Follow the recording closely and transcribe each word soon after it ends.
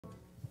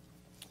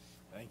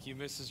Thank you,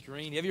 Mrs.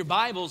 Green. You have your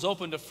Bibles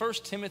open to 1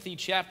 Timothy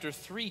chapter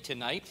 3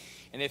 tonight.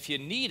 And if you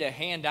need a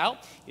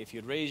handout, if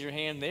you'd raise your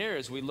hand there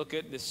as we look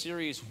at this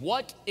series,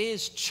 What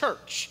is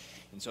Church?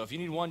 And so if you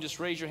need one, just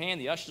raise your hand.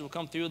 The ushers will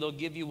come through. They'll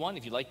give you one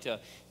if you'd like to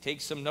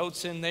take some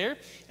notes in there.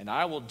 And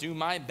I will do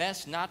my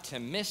best not to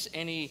miss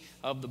any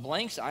of the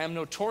blanks. I am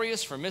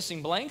notorious for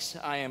missing blanks.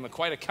 I am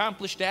quite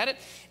accomplished at it.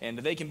 And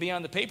they can be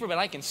on the paper, but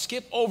I can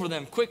skip over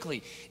them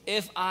quickly.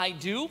 If I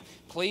do,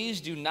 please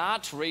do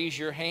not raise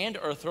your hand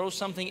or throw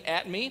something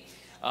at me.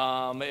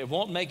 It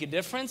won't make a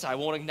difference. I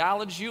won't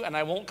acknowledge you, and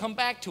I won't come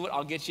back to it.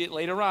 I'll get you it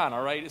later on,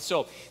 all right?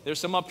 So there's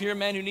some up here,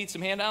 men, who need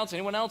some handouts.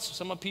 Anyone else?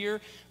 Some up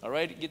here? All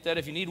right, get that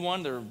if you need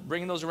one. They're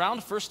bringing those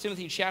around. 1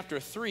 Timothy chapter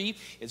 3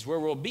 is where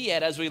we'll be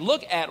at as we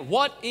look at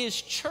what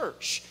is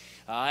church.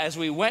 As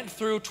we went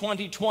through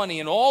 2020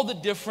 and all the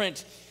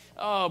different,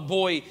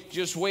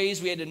 just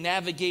ways we had to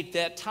navigate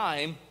that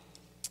time,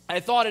 I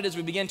thought it, as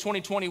we begin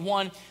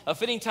 2021, a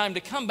fitting time to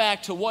come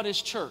back to what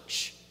is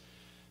church.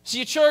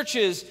 See, a church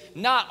is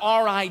not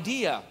our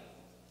idea.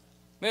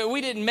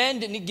 Men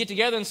didn't get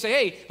together and say,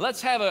 hey,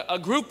 let's have a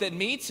group that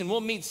meets, and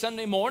we'll meet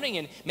Sunday morning,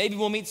 and maybe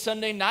we'll meet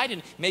Sunday night,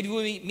 and maybe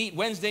we'll meet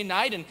Wednesday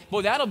night, and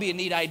boy, that'll be a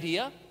neat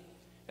idea.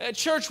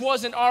 Church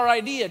wasn't our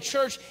idea.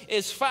 Church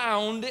is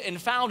found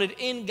and founded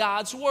in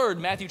God's Word.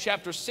 Matthew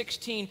chapter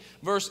 16,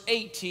 verse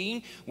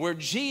 18, where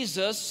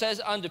Jesus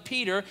says unto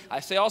Peter, I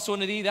say also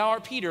unto thee, thou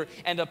art Peter,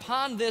 and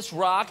upon this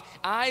rock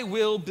I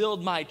will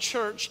build my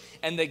church,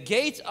 and the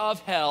gates of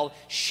hell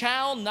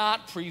shall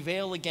not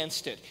prevail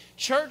against it.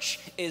 Church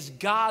is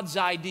God's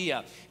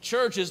idea.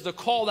 Church is the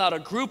called out, a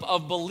group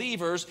of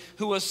believers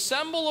who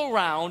assemble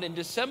around and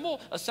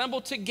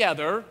assemble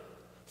together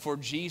for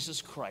Jesus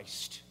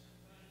Christ.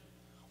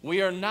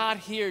 We are not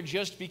here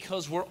just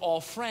because we're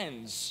all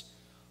friends,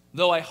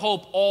 though I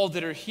hope all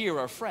that are here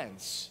are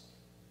friends.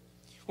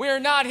 We are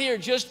not here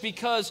just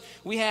because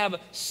we have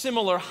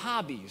similar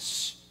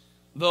hobbies,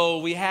 though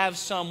we have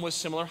some with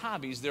similar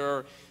hobbies. There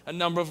are a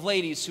number of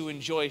ladies who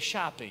enjoy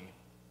shopping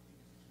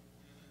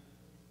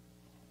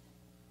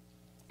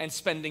and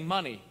spending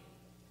money.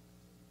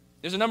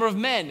 There's a number of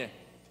men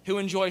who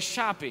enjoy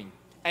shopping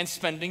and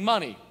spending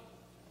money.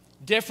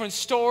 Different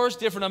stores,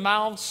 different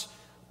amounts,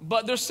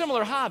 but they're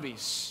similar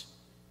hobbies.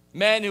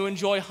 Men who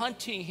enjoy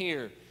hunting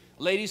here,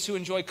 ladies who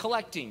enjoy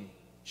collecting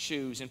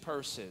shoes and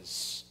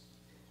purses.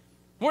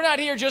 We're not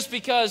here just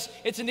because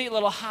it's a neat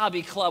little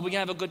hobby club. We can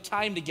have a good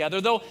time together,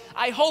 though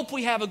I hope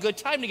we have a good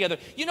time together.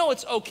 You know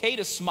it's okay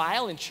to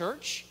smile in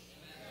church?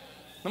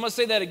 I'm going to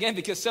say that again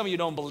because some of you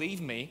don't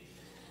believe me.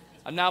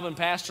 I've now been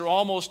pastor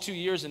almost 2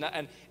 years,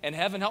 and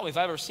heaven help me if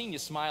I've ever seen you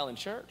smile in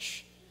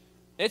church.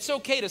 It's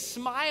okay to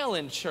smile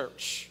in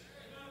church.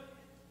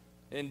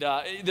 And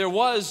there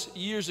was,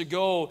 years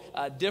ago,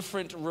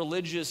 different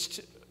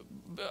religious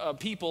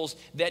peoples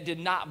that did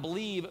not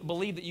believe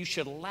that you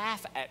should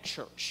laugh at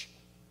church.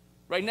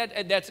 Right?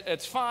 And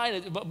that's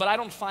fine, but I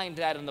don't find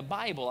that in the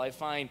Bible. I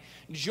find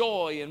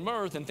joy and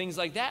mirth and things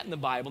like that in the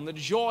Bible. And the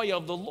joy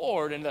of the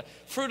Lord and the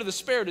fruit of the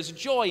Spirit is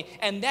joy.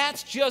 And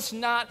that's just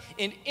not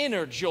an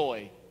inner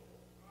joy.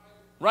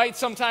 Right?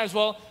 Sometimes,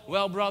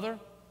 well, brother,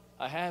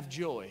 I have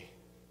joy.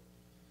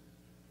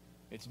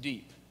 It's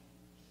deep.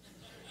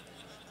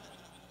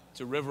 It's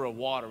a river of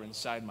water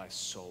inside my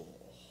soul.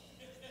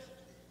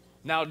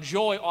 Now,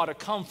 joy ought to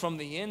come from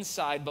the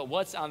inside, but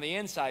what's on the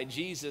inside,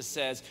 Jesus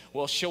says,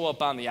 will show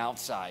up on the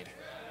outside.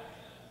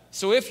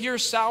 So if you're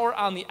sour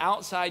on the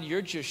outside,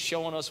 you're just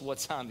showing us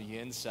what's on the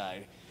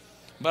inside.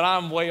 But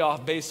I'm way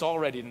off base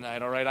already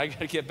tonight, all right? I got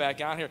to get back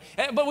on here.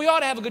 But we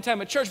ought to have a good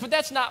time at church, but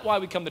that's not why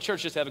we come to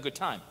church, just to have a good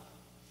time.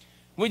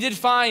 We did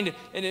find,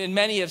 and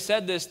many have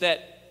said this,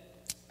 that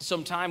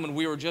sometime when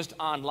we were just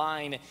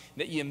online,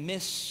 that you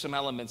miss some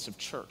elements of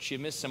church. You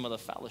miss some of the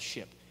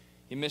fellowship.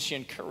 You miss the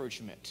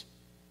encouragement.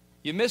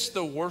 You miss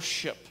the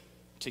worship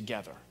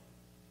together.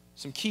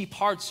 Some key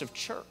parts of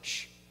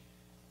church.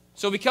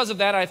 So because of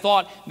that, I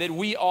thought that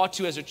we ought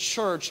to, as a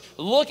church,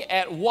 look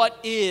at what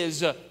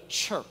is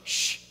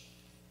church.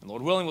 And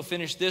Lord willing, we'll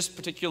finish this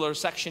particular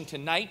section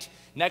tonight.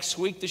 Next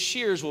week, the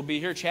Shears will be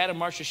here, Chad and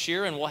Marcia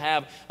Shear, and we'll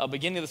have a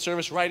beginning of the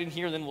service right in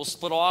here, and then we'll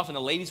split off, and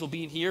the ladies will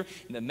be in here,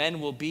 and the men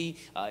will be,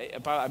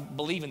 I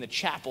believe, in the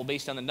chapel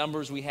based on the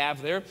numbers we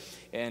have there.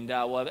 And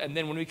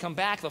then when we come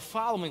back the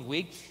following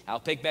week,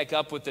 I'll pick back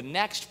up with the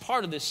next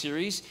part of this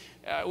series,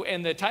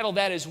 and the title of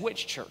that is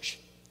Which Church?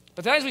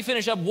 But then as we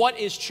finish up, what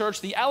is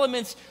church? The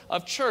elements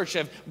of church.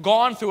 I've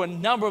gone through a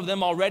number of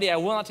them already. I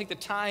will not take the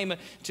time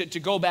to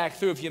go back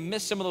through. If you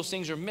missed some of those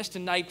things or missed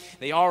tonight,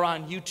 they are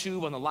on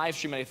YouTube, on the live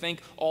stream, and I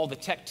thank all the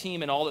tech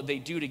team and all that they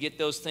do to get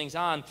those things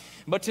on.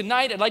 But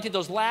tonight, I'd like to take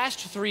those last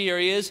three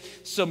areas,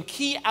 some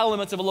key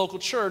elements of a local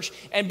church,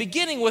 and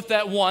beginning with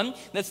that one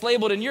that's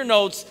labeled in your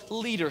notes,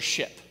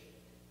 leadership.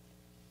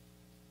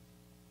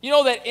 You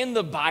know that in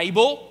the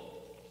Bible,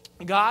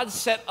 God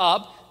set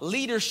up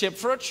leadership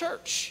for a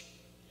church.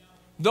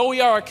 Though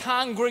we are a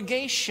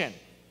congregation,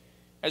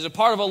 as a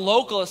part of a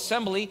local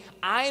assembly,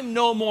 I'm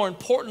no more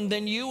important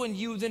than you and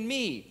you than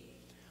me.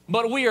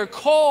 But we are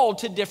called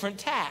to different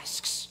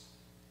tasks.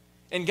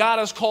 And God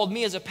has called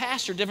me as a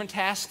pastor different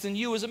tasks than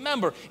you as a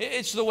member.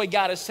 It's the way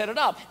God has set it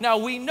up. Now,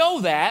 we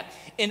know that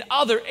in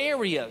other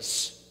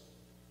areas.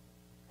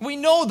 We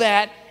know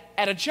that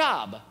at a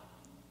job.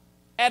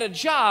 At a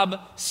job,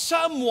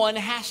 someone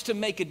has to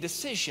make a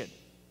decision.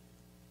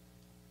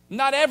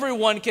 Not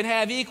everyone can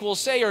have equal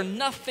say or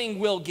nothing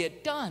will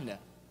get done.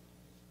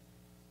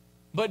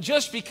 But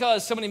just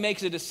because somebody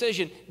makes a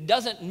decision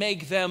doesn't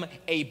make them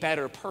a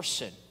better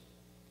person.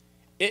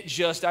 It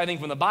just, I think,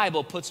 from the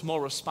Bible, puts more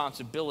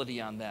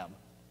responsibility on them.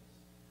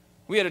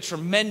 We had a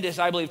tremendous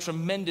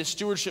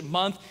stewardship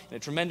month and a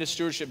tremendous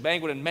stewardship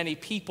banquet, and many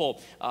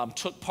people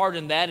took part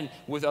in that and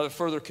with other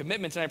further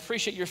commitments, and I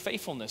appreciate your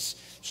faithfulness.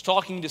 I was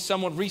talking to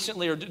someone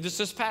recently, or just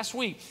this past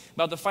week,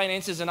 about the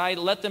finances, and I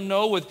let them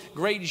know with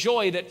great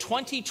joy that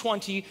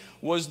 2020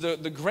 was the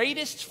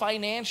greatest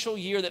financial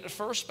year that the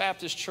First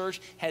Baptist Church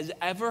has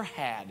ever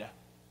had.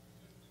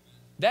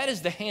 That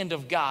is the hand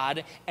of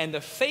God and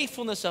the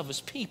faithfulness of His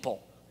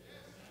people.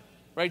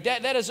 Right?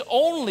 That is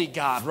only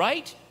God,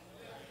 right?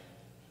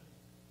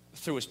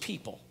 Through His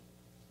people.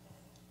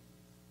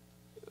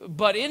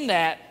 But in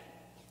that,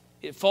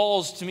 it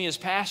falls to me as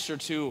pastor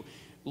to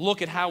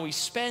look at how we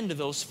spend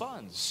those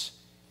funds.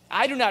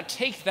 I do not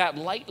take that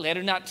lightly. I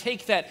do not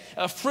take that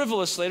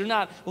frivolously. I do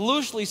not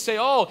loosely say,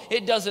 oh,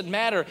 it doesn't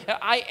matter.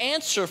 I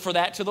answer for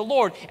that to the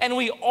Lord. And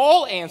we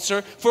all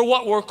answer for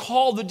what we're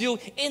called to do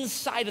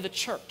inside of the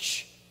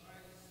church.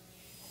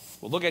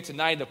 We'll look at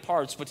tonight the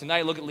parts, but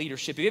tonight look at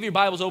leadership. If you have your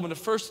Bibles open to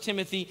 1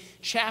 Timothy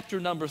chapter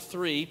number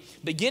 3,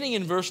 beginning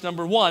in verse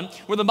number 1,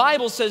 where the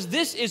Bible says,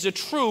 this is a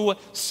true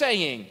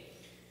saying.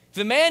 If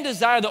a man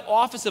desire the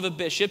office of a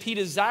bishop, he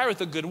desireth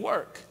a good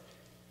work.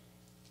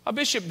 A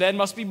bishop then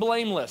must be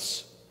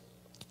blameless,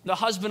 the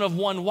husband of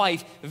one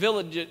wife,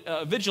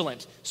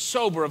 vigilant,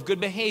 sober, of good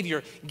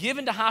behavior,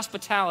 given to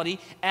hospitality,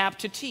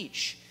 apt to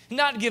teach.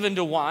 Not given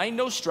to wine,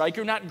 no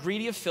striker, not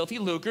greedy of filthy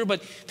lucre,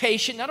 but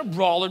patient, not a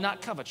brawler,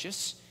 not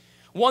covetous.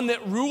 One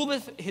that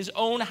ruleth his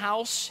own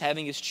house,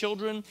 having his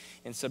children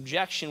in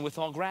subjection with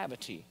all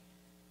gravity.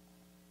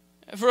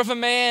 For if a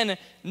man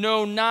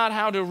know not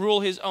how to rule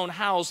his own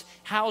house,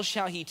 how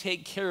shall he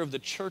take care of the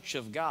church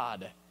of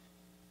God?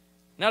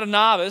 Not a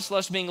novice,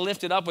 lest being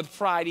lifted up with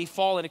pride he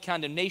fall into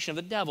condemnation of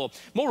the devil.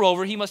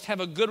 Moreover, he must have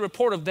a good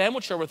report of them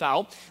which are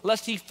without,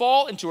 lest he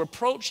fall into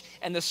reproach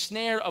and the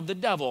snare of the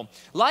devil.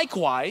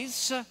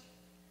 Likewise,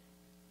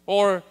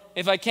 or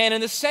if I can, in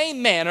the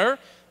same manner,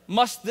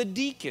 must the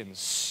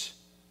deacons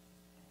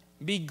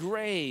be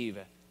grave,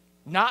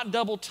 not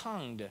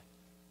double-tongued,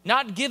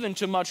 not given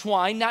to much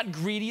wine, not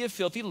greedy of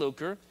filthy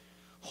lucre,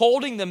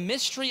 holding the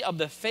mystery of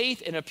the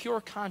faith in a pure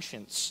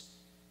conscience.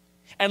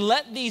 And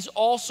let these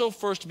also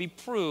first be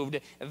proved,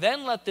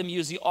 then let them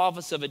use the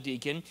office of a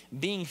deacon,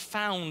 being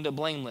found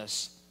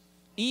blameless.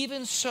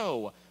 Even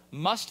so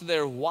must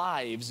their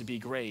wives be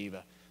grave,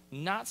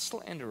 not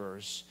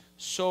slanderers,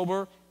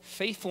 sober,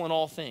 faithful in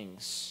all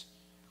things.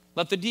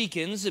 Let the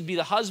deacons be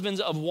the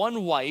husbands of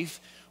one wife,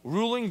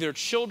 ruling their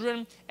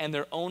children and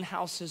their own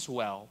house as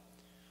well.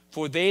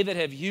 For they that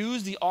have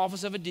used the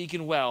office of a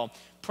deacon well,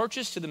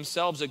 purchase to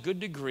themselves a good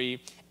degree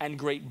and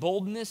great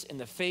boldness in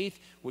the faith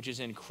which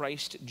is in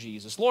Christ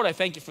Jesus. Lord, I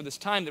thank you for this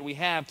time that we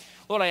have.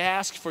 Lord, I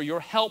ask for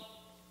your help.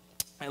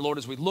 And Lord,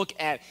 as we look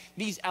at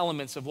these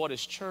elements of what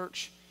is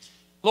church,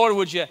 Lord,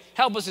 would you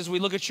help us as we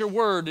look at your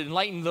word and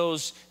enlighten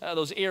those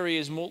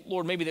areas,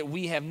 Lord, maybe that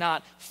we have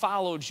not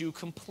followed you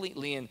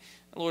completely. And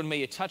Lord, may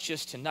you touch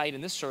us tonight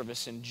in this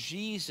service. In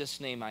Jesus'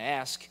 name I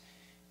ask,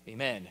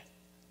 amen.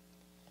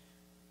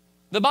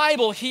 The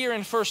Bible here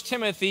in 1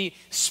 Timothy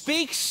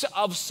speaks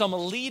of some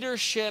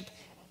leadership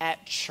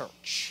at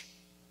church.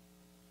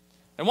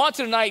 I want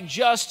to tonight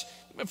just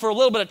for a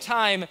little bit of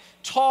time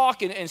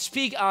talk and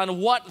speak on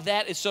what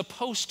that is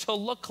supposed to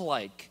look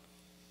like.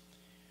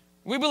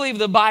 We believe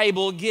the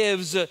Bible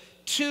gives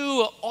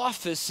two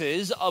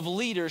offices of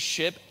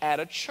leadership at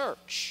a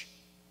church: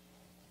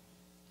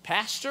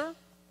 pastor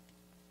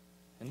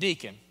and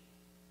deacon.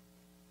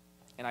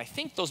 And I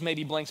think those may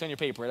be blanks on your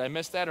paper. Did I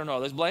miss that or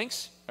no? There's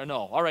blanks or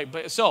no? All right,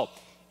 but so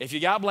if you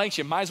got blanks,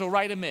 you might as well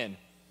write them in,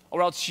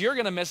 or else you're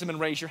going to miss them and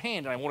raise your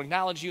hand, and I won't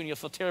acknowledge you, and you'll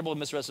feel terrible and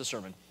miss the rest of the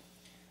sermon.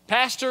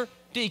 Pastor,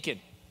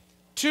 deacon,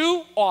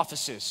 two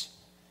offices.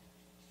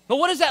 But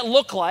what does that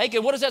look like,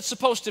 and what is that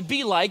supposed to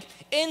be like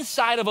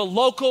inside of a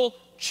local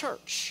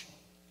church?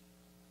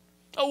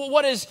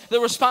 What is the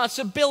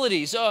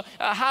responsibilities?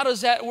 How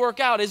does that work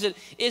out? Is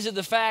it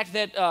the fact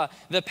that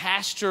the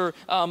pastor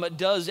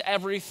does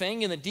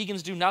everything and the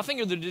deacons do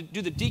nothing? Or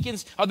do the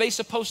deacons, are they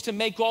supposed to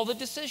make all the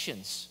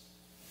decisions?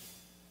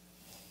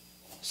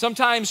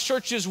 Sometimes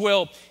churches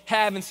will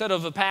have, instead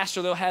of a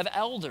pastor, they'll have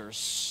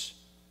elders.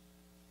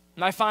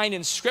 And I find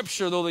in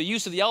Scripture, though, the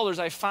use of the elders,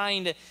 I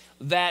find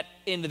that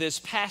in this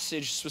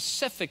passage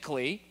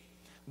specifically,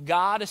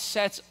 God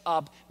sets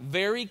up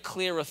very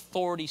clear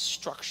authority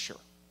structure.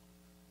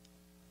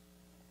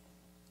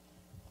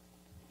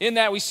 In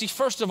that we see,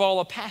 first of all,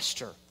 a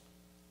pastor.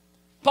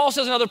 Paul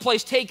says in another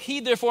place, take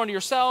heed therefore unto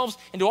yourselves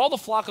and to all the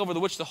flock over the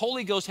which the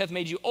Holy Ghost hath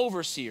made you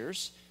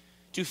overseers,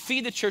 to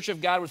feed the church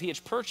of God, which he has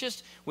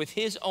purchased with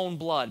his own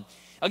blood.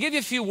 I'll give you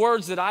a few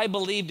words that I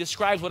believe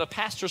describes what a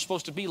pastor is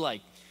supposed to be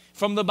like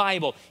from the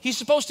Bible. He's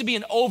supposed to be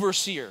an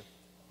overseer.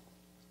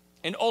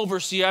 An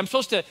overseer. I'm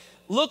supposed to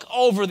look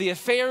over the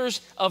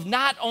affairs of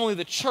not only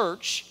the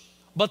church,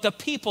 but the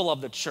people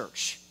of the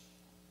church.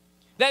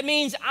 That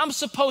means I'm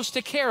supposed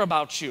to care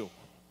about you.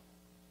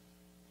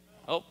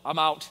 Oh, I'm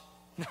out.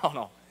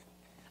 No.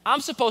 I'm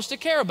supposed to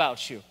care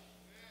about you.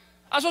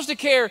 I'm supposed to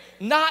care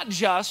not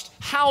just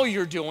how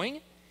you're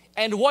doing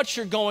and what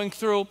you're going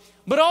through,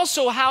 but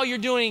also how you're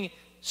doing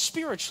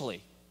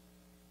spiritually.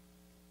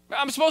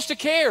 I'm supposed to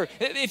care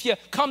if you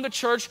come to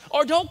church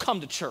or don't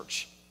come to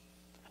church.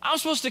 I'm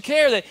supposed to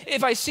care that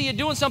if I see you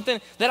doing something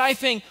that I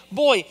think,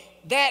 boy,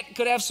 that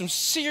could have some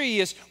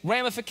serious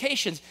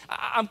ramifications.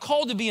 I'm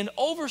called to be an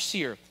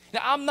overseer.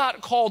 Now, I'm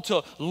not called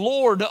to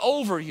lord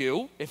over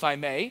you, if I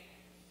may,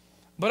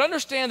 but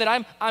understand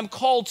that I'm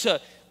called to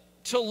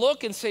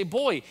look and say,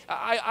 boy,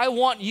 I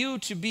want you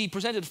to be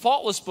presented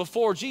faultless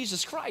before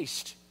Jesus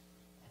Christ.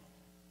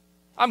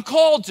 I'm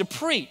called to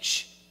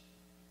preach.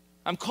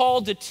 I'm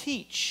called to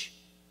teach.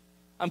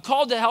 I'm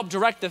called to help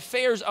direct the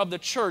affairs of the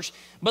church,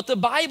 but the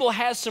Bible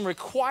has some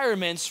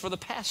requirements for the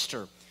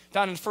pastor.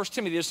 Found in 1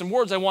 Timothy, there's some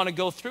words I want to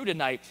go through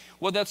tonight,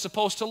 what that's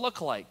supposed to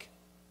look like.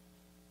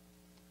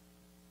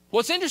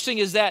 What's interesting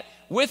is that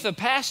with the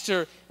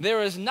pastor,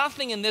 there is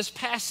nothing in this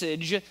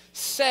passage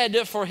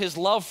said for his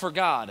love for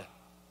God.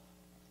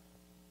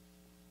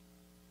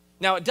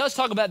 Now, it does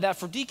talk about that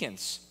for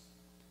deacons.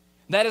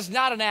 That is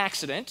not an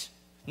accident,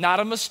 not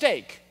a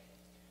mistake.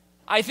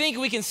 I think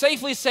we can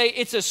safely say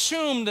it's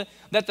assumed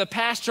that the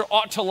pastor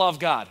ought to love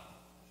God.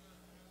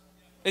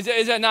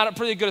 Is that not a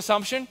pretty good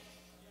assumption?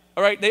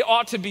 All right, they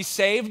ought to be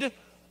saved.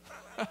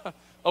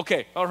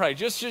 Okay, all right,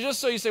 just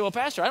so you say, well,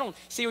 pastor, I don't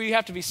see where you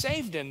have to be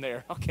saved in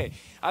there. Okay,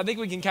 I think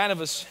we can kind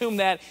of assume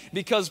that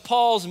because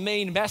Paul's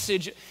main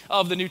message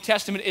of the New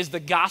Testament is the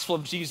gospel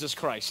of Jesus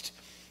Christ.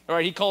 All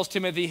right, he calls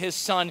Timothy his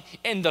son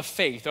in the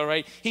faith, all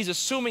right? He's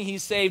assuming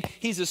he's saved.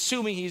 He's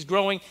assuming he's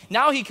growing.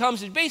 Now he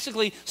comes to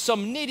basically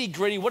some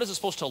nitty-gritty. What is it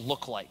supposed to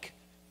look like?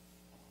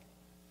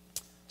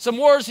 Some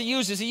words he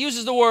uses. He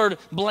uses the word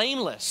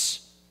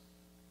blameless.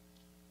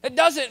 It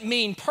doesn't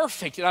mean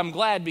perfect, and I'm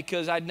glad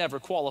because I'd never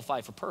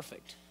qualify for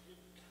perfect.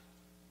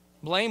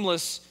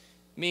 Blameless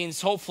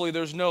means hopefully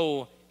there's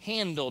no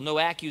handle, no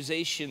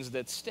accusations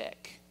that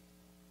stick.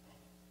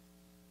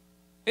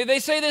 They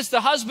say this,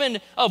 the husband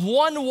of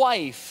one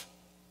wife.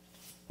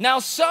 Now,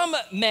 some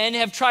men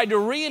have tried to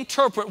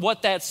reinterpret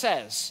what that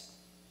says.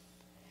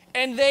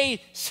 And I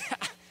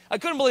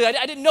couldn't believe it.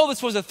 I didn't know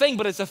this was a thing,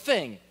 but it's a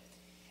thing.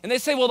 And they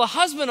say, well, the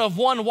husband of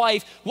one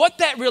wife, what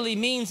that really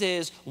means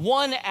is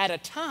one at a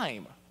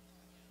time.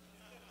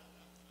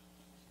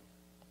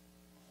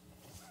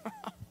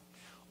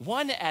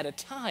 One at a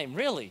time,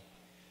 really.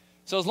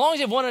 So as long as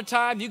you have one at a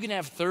time, you can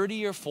have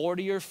 30 or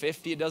 40 or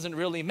 50. It doesn't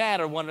really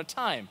matter, one at a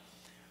time.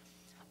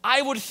 I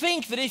would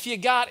think that if you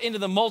got into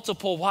the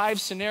multiple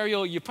wives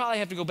scenario, you probably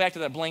have to go back to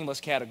that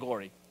blameless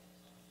category.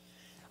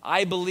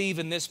 I believe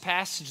in this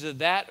passage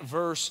that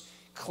verse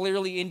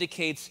clearly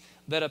indicates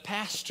that a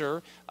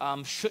pastor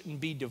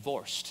shouldn't be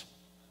divorced.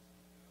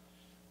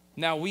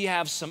 Now, we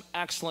have some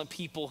excellent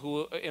people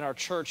who in our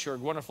church who are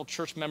wonderful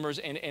church members,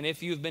 and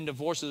if you've been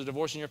divorced, there's a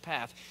divorce in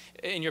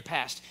your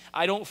past.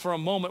 I don't for a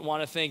moment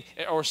want to think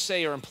or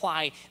say or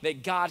imply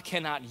that God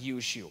cannot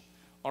use you.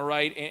 All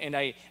right, and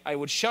I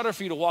would shudder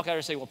for you to walk out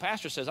and say, well,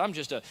 pastor says I'm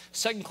just a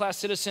second-class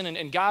citizen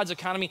in God's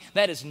economy.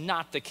 That is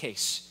not the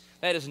case.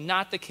 That is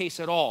not the case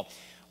at all.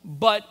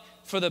 But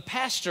for the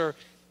pastor,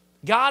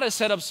 God has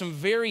set up some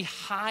very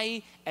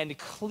high and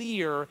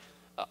clear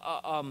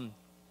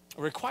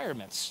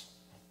requirements.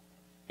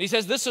 He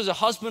says this is a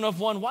husband of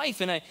one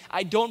wife, and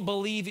I don't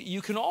believe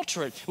you can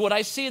alter it. What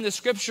I see in the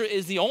scripture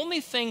is the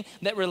only thing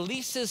that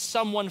releases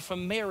someone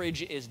from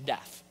marriage is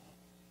death.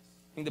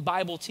 I think the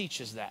Bible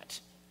teaches that.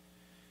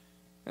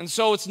 And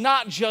so it's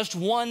not just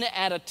one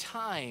at a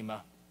time.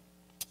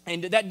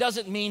 And that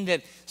doesn't mean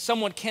that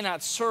someone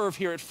cannot serve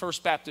here at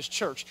First Baptist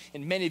Church.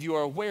 And many of you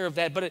are aware of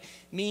that, but it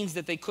means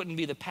that they couldn't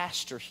be the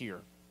pastor here.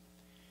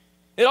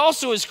 It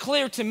also is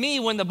clear to me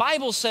when the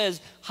Bible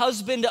says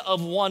husband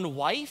of one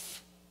wife,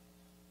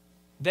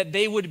 that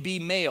they would be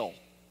male.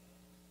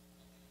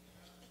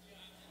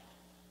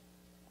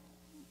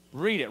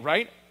 Read it,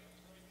 right?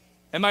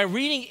 Am I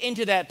reading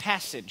into that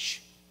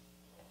passage?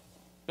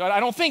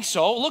 I don't think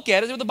so. Look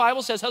at it. The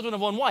Bible says husband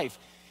of one wife.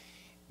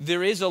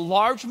 There is a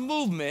large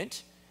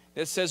movement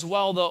that says,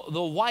 well,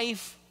 the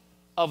wife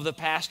of the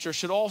pastor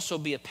should also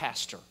be a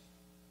pastor.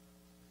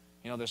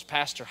 You know, there's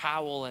Pastor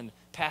Howell and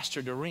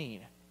Pastor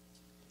Doreen.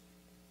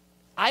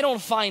 I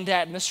don't find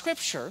that in the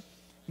scripture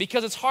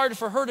because it's hard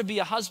for her to be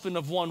a husband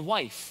of one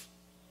wife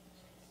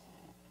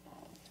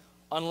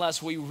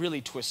unless we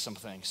really twist some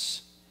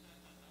things.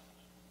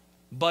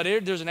 But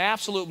there's an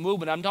absolute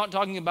movement. I'm not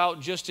talking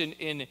about just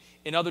in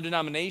other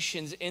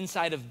denominations,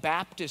 inside of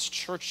Baptist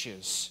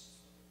churches,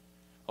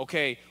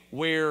 okay,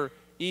 where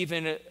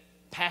even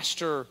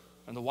pastor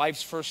and the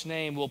wife's first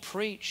name will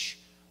preach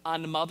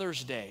on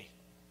Mother's Day.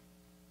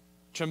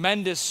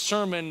 Tremendous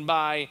sermon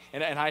by,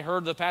 and I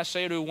heard the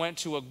pastor who went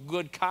to a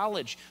good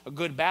college, a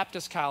good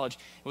Baptist college.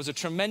 It was a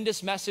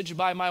tremendous message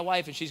by my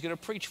wife, and she's going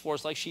to preach for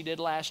us like she did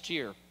last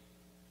year.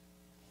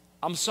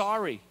 I'm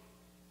sorry.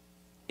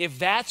 If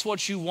that's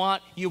what you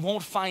want, you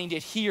won't find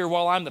it here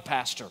while I'm the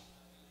pastor.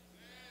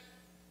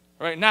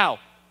 Right now,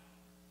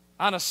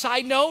 on a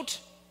side note,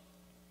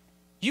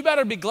 you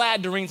better be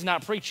glad Doreen's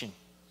not preaching.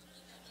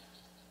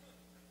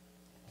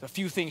 A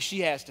few things she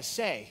has to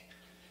say.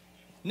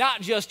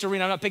 Not just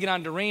Doreen, I'm not picking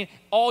on Doreen,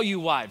 all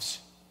you wives.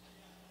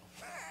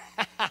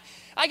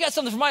 I got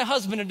something for my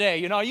husband today,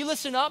 you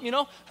listen up,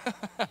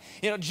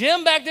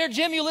 Jim back there,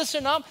 Jim, you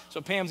listen up.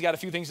 So Pam's got a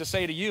few things to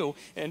say to you,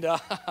 and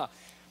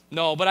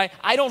no, but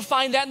I don't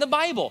find that in the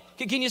Bible.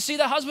 Can you see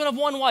the husband of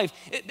one wife?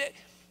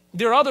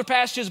 There are other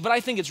passages, but I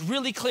think it's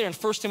really clear in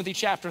 1 Timothy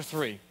chapter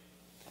 3.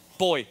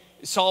 Boy,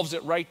 it solves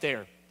it right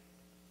there.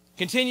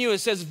 Continue, it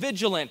says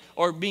vigilant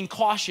or being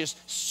cautious,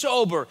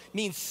 sober,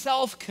 means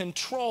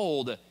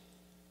self-controlled.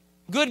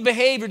 Good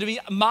behavior, to be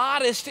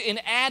modest in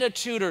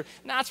attitude, or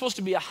not supposed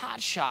to be a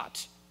hot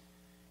shot.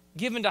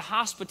 Given to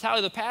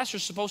hospitality, the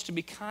pastor's supposed to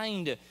be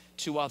kind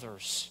to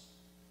others.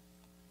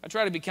 I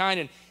try to be kind,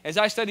 and as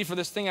I studied for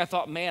this thing, I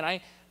thought, man,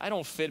 I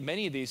don't fit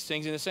many of these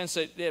things in the sense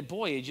that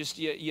boy,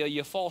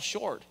 you fall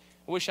short.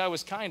 I wish I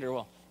was kinder.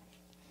 Well,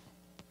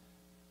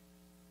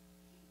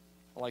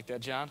 I like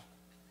that, John.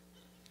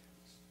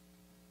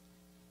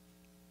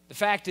 The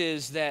fact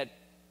is that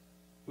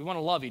we want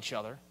to love each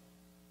other.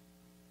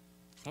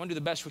 I want to do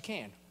the best we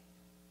can.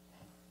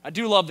 I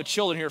do love the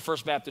children here at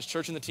First Baptist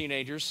Church and the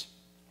teenagers,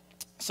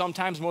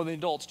 sometimes more than the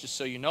adults, just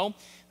so you know.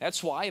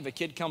 That's why if a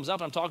kid comes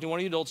up and I'm talking to one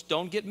of the adults,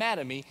 don't get mad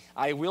at me.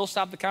 I will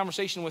stop the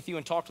conversation with you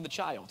and talk to the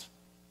child.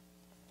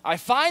 I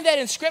find that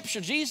in Scripture,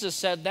 Jesus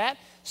said that,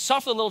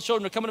 suffer the little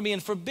children to come unto me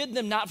and forbid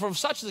them not, for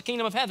such is the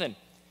kingdom of heaven.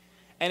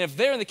 And if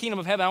they're in the kingdom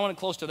of heaven, I want it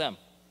close to them.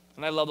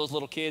 And I love those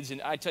little kids,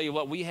 and I tell you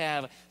what, we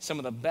have some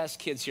of the best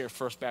kids here at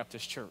First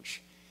Baptist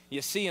Church.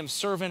 You see them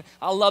serving.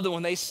 I love it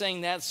when they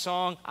sing that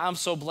song, I'm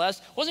so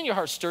blessed. Wasn't your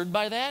heart stirred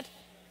by that?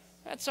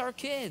 That's our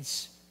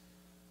kids.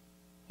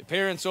 The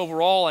parents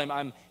overall,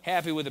 I'm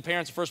happy with the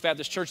parents of First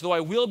Baptist Church, though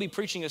I will be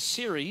preaching a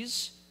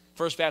series,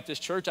 First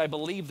Baptist Church. I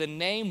believe the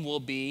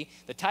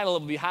title will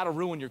be How to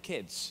Ruin Your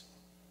Kids.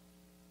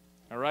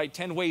 All right,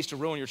 10 ways to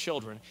ruin your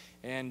children.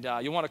 And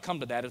you want to come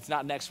to that. It's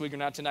not next week or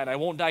not tonight. I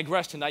won't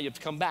digress tonight. You have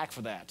to come back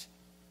for that.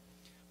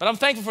 But I'm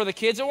thankful for the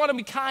kids. I want to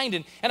be kind,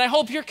 and I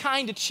hope you're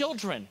kind to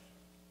children.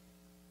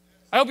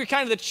 I hope you're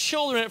kind to the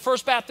children at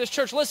First Baptist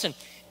Church. Listen,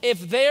 if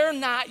they're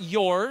not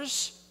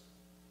yours,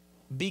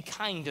 be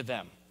kind to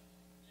them.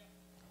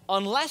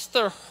 Unless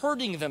they're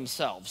hurting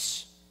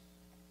themselves.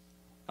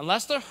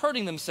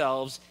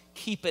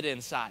 Keep it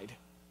inside.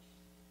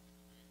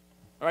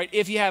 All right,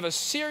 if you have a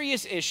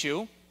serious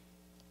issue,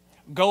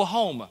 go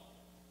home.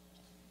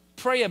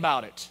 Pray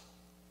about it.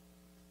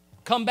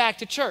 Come back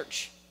to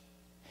church.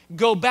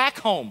 Go back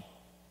home.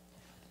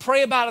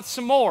 Pray about it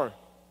some more.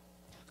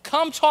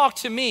 Come talk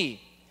to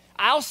me.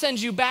 I'll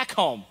send you back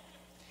home.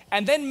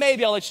 And then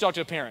maybe I'll let you talk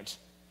to a parent.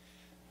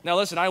 Now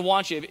listen, I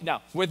want you.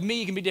 Now, with me,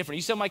 you can be different.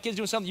 You said my kid's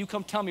doing something, you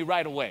come tell me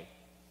right away.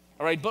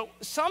 All right, but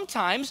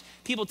sometimes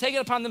people take it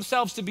upon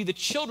themselves to be the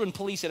children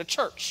police at a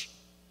church.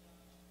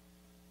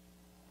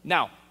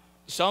 Now,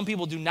 some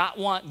people do not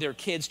want their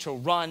kids to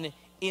run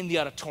in the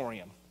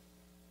auditorium.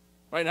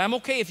 Right, and I'm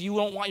okay if you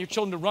don't want your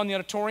children to run the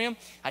auditorium.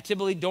 I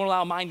typically don't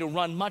allow mine to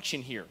run much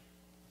in here.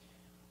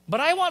 But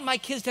I want my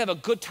kids to have a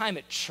good time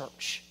at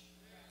church.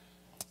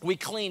 We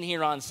clean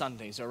here on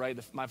Sundays, all right,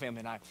 my family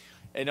and I.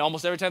 And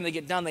almost every time they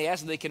get done, they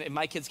ask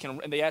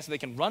if they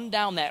can run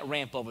down that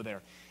ramp over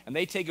there. And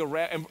they take a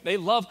ramp, and they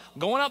love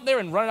going up there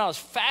and running out as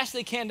fast as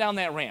they can down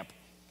that ramp.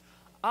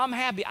 I'm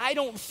happy. I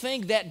don't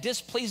think that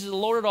displeases the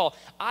Lord at all.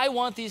 I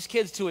want these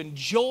kids to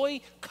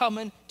enjoy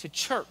coming to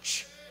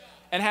church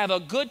and have a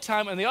good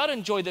time, and they ought to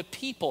enjoy the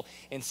people.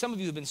 And some of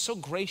you have been so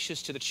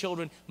gracious to the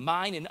children,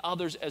 mine and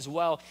others as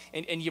well,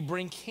 and you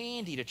bring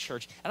candy to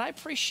church, and I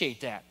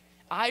appreciate that.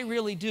 I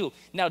really do.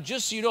 Now,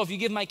 just so you know, if you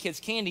give my kids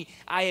candy,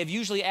 I have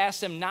usually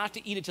asked them not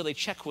to eat it till they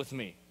check with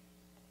me.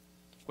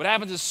 What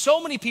happens is so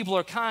many people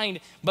are kind,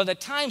 by the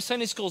time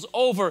Sunday school's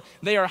over,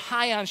 they are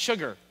high on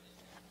sugar.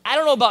 I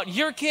don't know about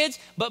your kids,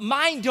 but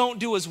mine don't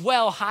do as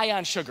well high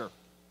on sugar.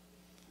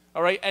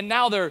 All right, and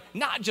now they're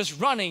not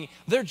just running,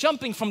 they're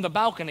jumping from the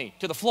balcony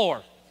to the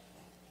floor.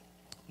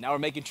 Now we're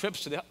making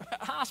trips to the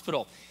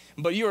hospital.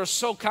 But you are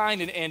so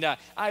kind, and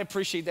I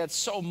appreciate that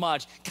so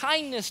much.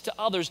 Kindness to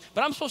others,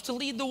 but I'm supposed to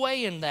lead the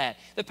way in that.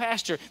 The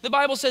pastor, the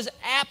Bible says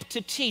apt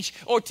to teach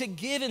or to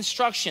give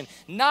instruction,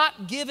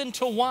 not given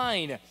to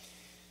wine.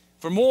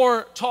 For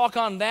more talk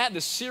on that, the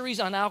series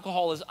on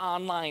alcohol is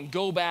online.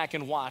 Go back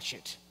and watch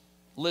it.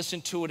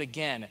 Listen to it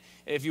again.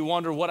 If you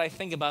wonder what I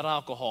think about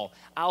alcohol,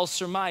 I'll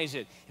surmise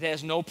it. It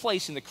has no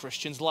place in the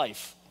Christian's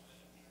life.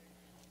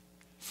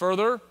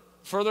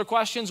 Further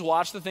questions,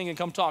 watch the thing and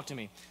come talk to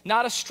me.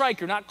 Not a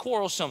striker, not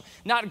quarrelsome,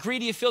 not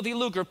greedy of filthy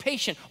lucre,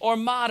 patient or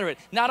moderate,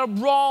 not a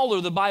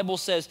brawler, the Bible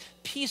says,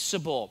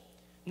 peaceable,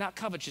 not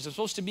covetous. I'm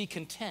supposed to be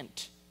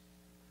content.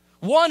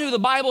 One who the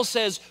Bible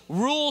says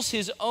rules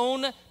his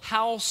own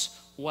house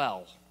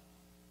well.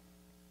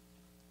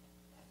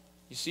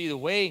 You see, the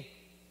way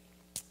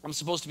I'm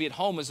supposed to be at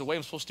home is the way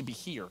I'm supposed to be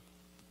here.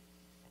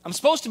 I'm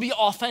supposed to be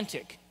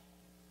authentic.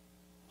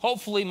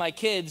 Hopefully my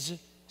kids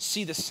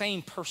see the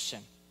same person.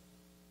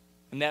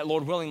 And that,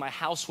 Lord willing, my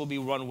house will be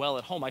run well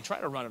at home. I try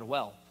to run it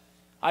well.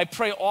 I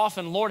pray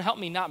often, Lord, help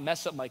me not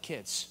mess up my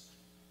kids.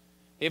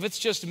 If it's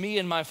just me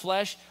and my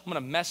flesh, I'm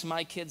going to mess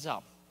my kids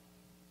up.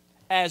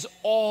 As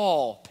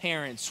all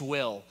parents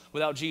will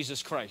without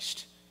Jesus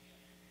Christ.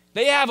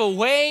 They have a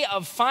way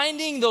of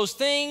finding those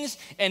things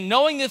and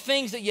knowing the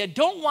things that you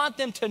don't want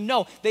them to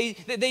know. They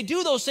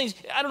do those things.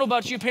 I don't know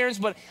about you parents,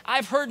 but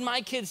I've heard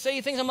my kids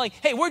say things. I'm like,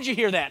 hey, where'd you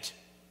hear that?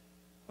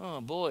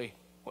 Oh, boy.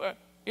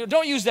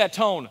 Don't use that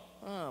tone.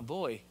 Oh,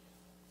 boy.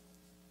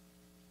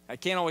 I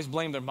can't always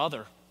blame their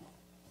mother.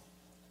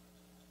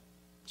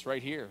 It's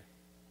right here.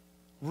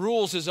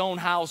 Rules his own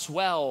house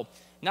well.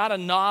 Not a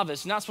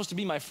novice. Not supposed to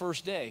be my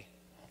first day.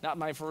 Not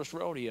my first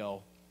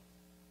rodeo.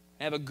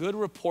 I have a good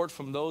report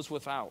from those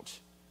without.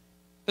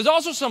 There's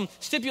also some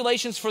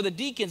stipulations for the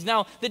deacons.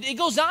 Now, it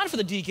goes on for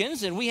the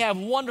deacons, and we have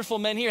wonderful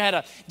men here. Had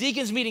a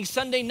deacons meeting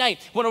Sunday night,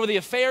 went over the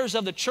affairs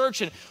of the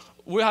church, and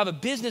we'll have a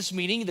business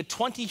meeting the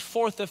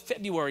 24th of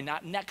February,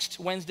 not next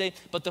Wednesday,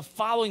 but the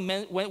following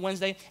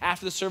Wednesday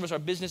after the service, our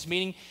business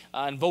meeting,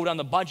 and vote on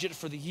the budget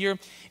for the year.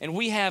 And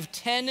we have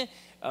 10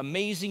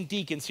 amazing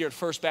deacons here at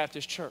First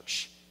Baptist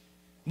Church.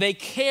 They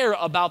care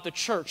about the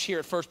church here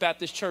at First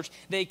Baptist Church.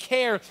 They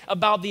care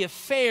about the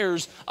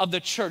affairs of the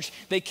church.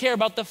 They care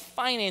about the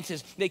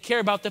finances. They care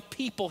about the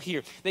people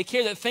here. They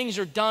care that things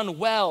are done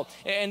well.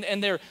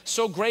 And they're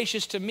so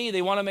gracious to me.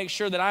 They want to make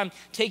sure that I'm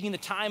taking the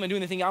time and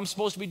doing the thing I'm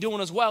supposed to be doing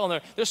as well.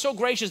 And they're so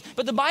gracious.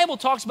 But the Bible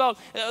talks about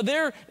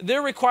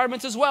their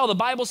requirements as well. The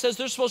Bible says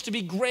they're supposed to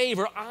be grave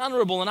or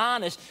honorable and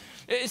honest.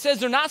 It says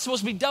they're not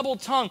supposed to be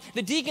double-tongued.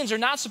 The deacons are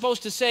not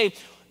supposed to say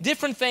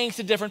different things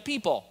to different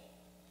people.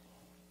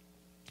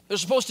 They're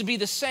supposed to be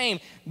the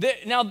same.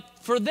 Now,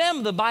 for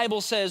them, the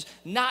Bible says,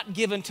 not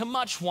given to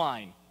much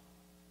wine.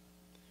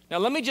 Now,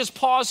 let me just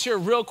pause here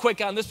real quick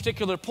on this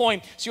particular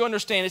point so you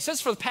understand. It says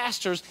for the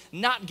pastors,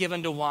 not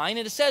given to wine,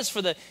 and it says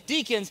for the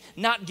deacons,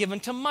 not given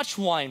to much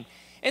wine.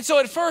 And so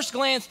at first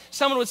glance,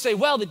 someone would say,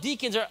 well, the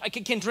deacons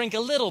can drink a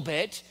little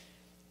bit,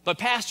 but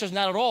pastors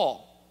not at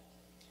all.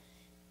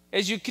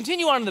 As you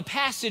continue on in the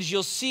passage,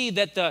 you'll see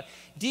that the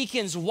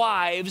deacons'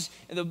 wives,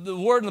 the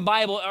word in the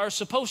Bible, are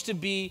supposed to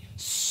be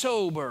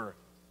sober.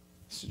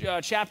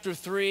 Chapter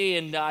 3,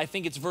 and I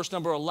think it's verse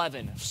number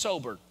 11,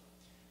 sober.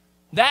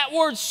 That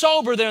word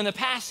sober there in the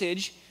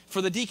passage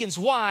for the deacons'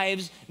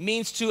 wives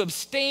means to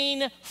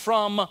abstain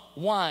from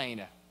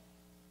wine.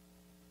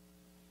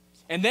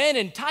 And then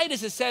in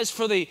Titus it says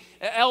for the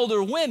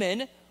elder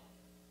women,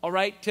 all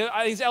right,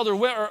 I think elder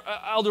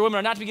women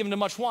are not to be given to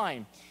much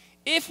wine.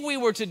 If we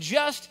were to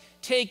just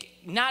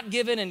take not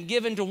given and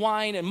given to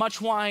wine and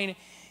much wine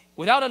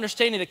without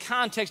understanding the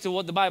context of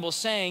what the Bible is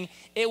saying,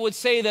 it would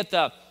say that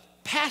the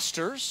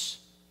pastors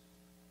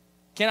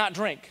cannot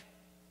drink,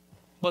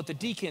 but the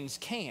deacons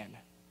can.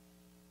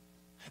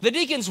 The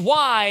deacons'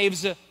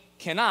 wives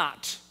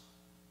cannot,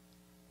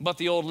 but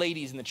the old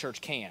ladies in the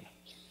church can.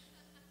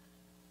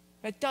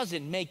 That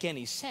doesn't make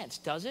any sense,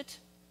 does it?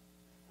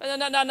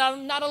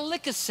 Not a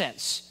lick of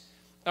sense.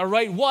 All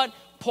right, what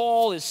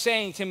Paul is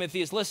saying,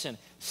 Timothy, is listen,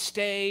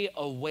 stay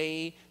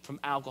away from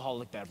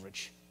alcoholic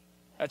beverage.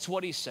 That's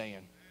what he's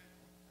saying.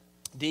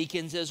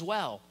 Deacons as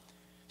well.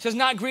 It says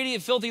not greedy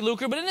of filthy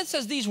lucre, but then it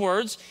says these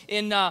words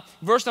in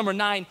verse number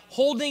 9,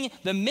 holding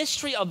the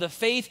mystery of the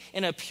faith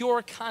in a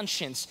pure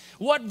conscience.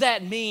 What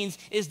that means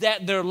is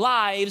that their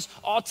lives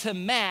ought to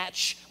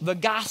match the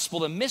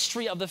gospel, the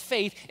mystery of the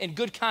faith in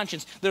good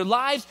conscience. Their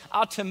lives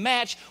ought to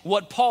match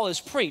what Paul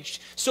has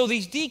preached. So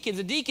these deacons,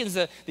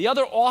 the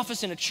other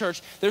office in a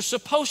church, they're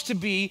supposed to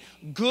be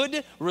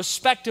good,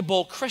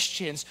 respectable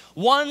Christians,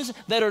 ones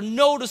that are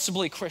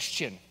noticeably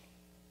Christian.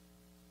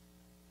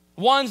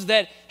 Ones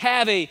that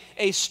have a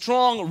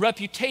strong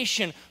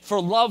reputation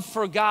for love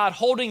for God,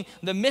 holding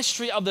the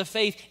mystery of the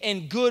faith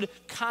in good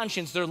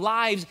conscience. Their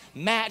lives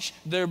match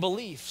their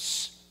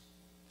beliefs.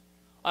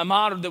 I'm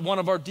honored that one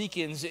of our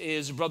deacons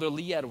is Brother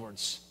Lee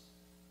Edwards,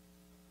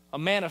 a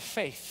man of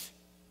faith.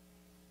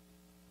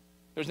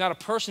 There's not a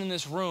person in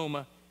this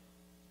room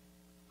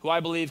who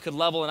I believe could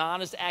level an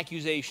honest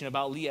accusation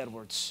about Lee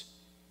Edwards.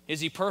 Is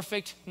he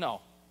perfect?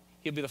 No.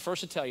 He'll be the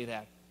first to tell you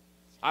that.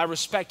 I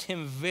respect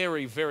him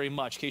very, very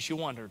much, in case you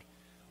wondered.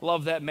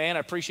 Love that man.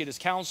 I appreciate his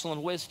counsel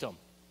and wisdom.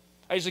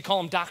 I usually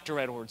call him Dr.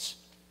 Edwards.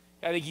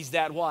 I think he's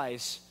that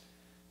wise.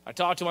 I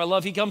talk to him. I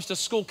love he comes to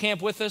school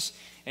camp with us,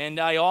 and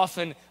he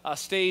often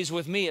stays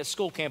with me at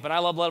school camp, and I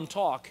love letting him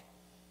talk.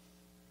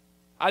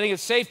 I think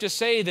it's safe to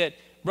say that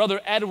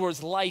Brother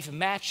Edwards' life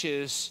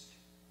matches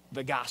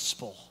the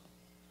gospel.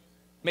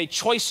 Made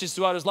choices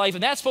throughout his life,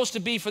 and that's supposed to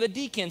be for the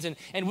deacons,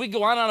 and we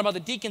go on and on about the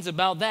deacons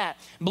about that.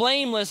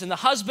 Blameless, and the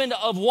husband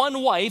of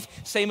one wife,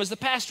 same as the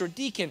pastor.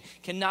 Deacon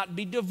cannot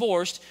be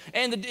divorced,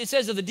 and it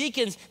says that the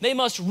deacons, they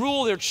must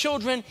rule their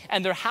children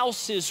and their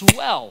houses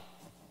well.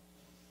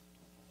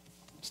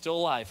 Still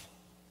alive.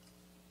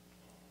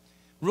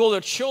 Rule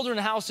their children in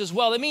the house as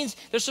well. It means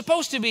they're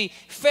supposed to be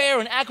fair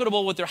and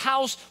equitable with their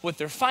house, with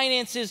their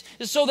finances,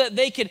 so that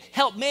they can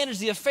help manage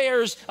the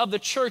affairs of the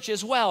church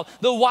as well.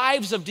 The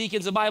wives of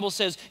deacons, the Bible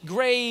says,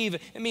 grave,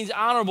 it means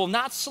honorable,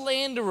 not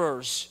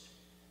slanderers,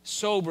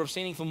 sober,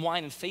 abstaining from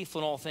wine, and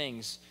faithful in all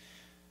things.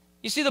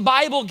 You see, the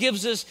Bible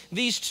gives us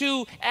these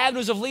two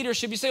avenues of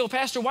leadership. You say, well,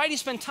 Pastor, why do you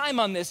spend time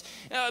on this?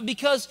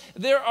 Because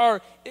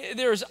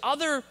there's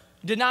other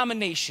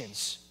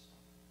denominations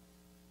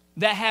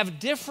that have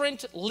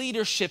different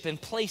leadership in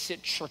place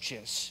at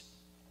churches.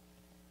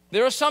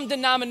 There are some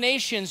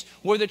denominations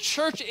where the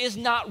church is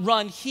not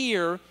run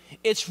here,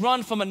 it's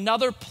run from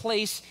another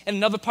place in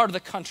another part of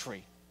the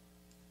country.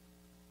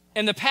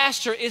 And the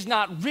pastor is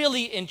not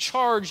really in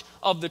charge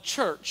of the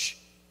church.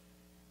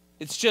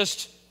 It's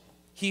just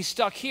he's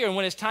stuck here, and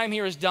when his time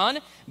here is done,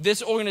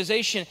 this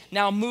organization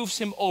now moves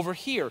him over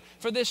here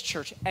for this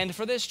church and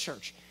for this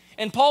church.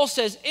 And Paul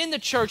says in the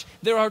church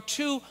there are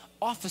two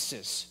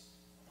offices.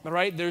 All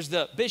right, there's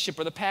the bishop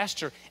or the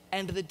pastor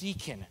and the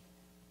deacon.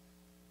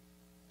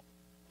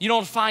 You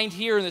don't find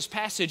here in this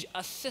passage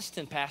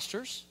assistant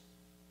pastors.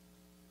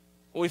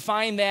 We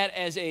find that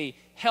as a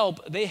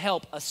help, they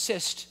help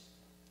assist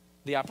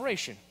the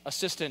operation.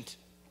 Assistant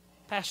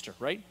pastor,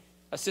 right?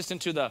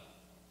 Assistant to the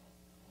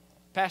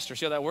pastor.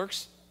 See how that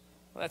works?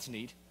 Well, that's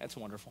neat. That's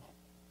wonderful.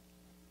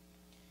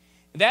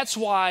 That's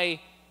why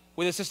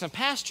with assistant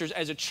pastors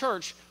as a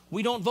church,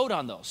 we don't vote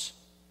on those.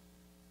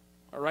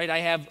 All right, I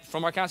have,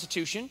 from our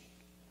Constitution,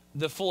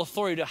 the full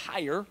authority to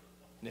hire,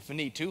 and if we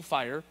need to,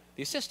 fire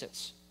the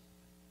assistants.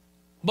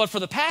 But for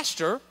the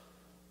pastor,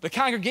 the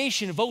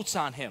congregation votes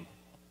on him,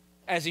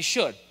 as he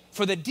should.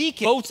 For the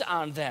deacon, votes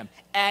on them,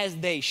 as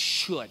they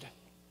should.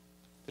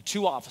 The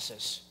two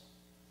offices.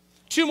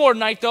 Two more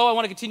tonight, though. I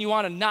want to continue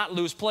on and not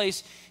lose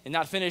place and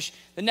not finish.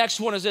 The next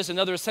one is this,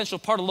 another essential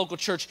part of local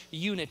church,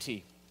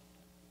 unity.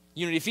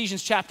 Unity.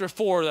 Ephesians chapter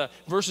 4, the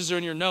verses are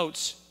in your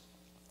notes.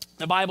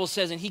 The Bible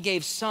says, and he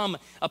gave some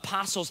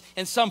apostles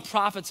and some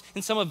prophets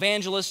and some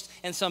evangelists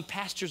and some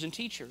pastors and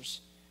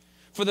teachers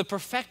for the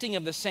perfecting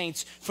of the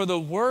saints, for the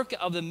work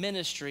of the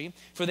ministry,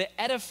 for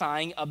the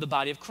edifying of the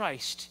body of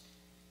Christ,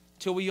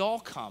 till we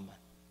all come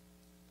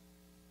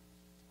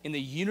in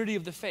the unity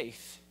of the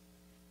faith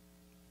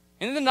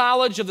and in the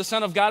knowledge of the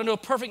Son of God, into a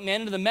perfect man,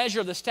 into the measure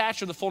of the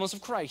stature of the fullness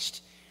of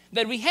Christ,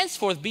 that we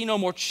henceforth be no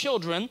more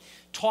children,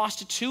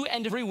 tossed to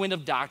and every wind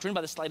of doctrine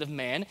by the sleight of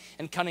man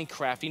and cunning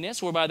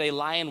craftiness, whereby they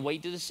lie in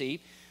wait to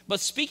deceive, but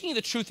speaking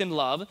the truth in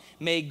love,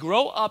 may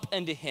grow up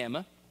unto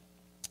him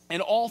in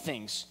all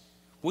things,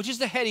 which is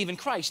the head, even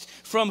Christ,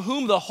 from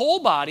whom the whole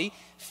body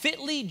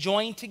fitly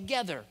joined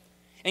together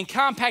and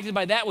compacted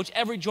by that which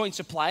every joint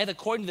supplieth,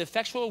 according to the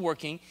effectual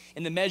working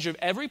in the measure of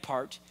every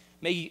part,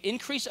 may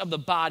increase of the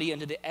body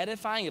unto the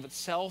edifying of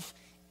itself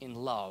in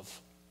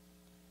love.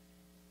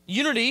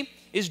 Unity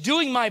is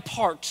doing my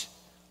part,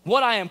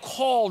 what I am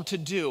called to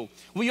do.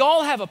 We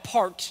all have a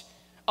part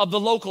of the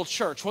local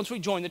church once we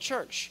join the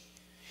church.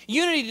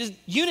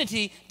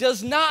 Unity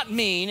does not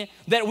mean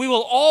that we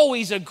will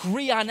always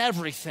agree on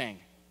everything.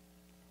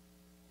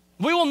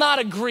 We will not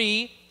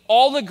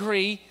all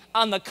agree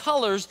on the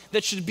colors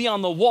that should be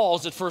on the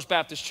walls at First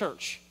Baptist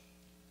Church.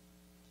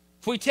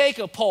 If we take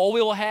a poll,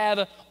 we will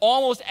have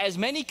almost as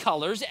many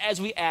colors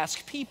as we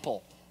ask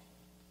people.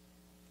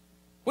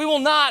 We will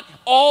not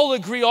all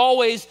agree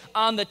always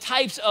on the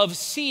types of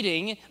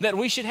seating that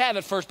we should have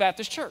at First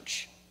Baptist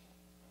Church.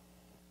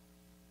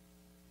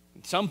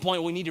 At some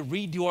point, we need to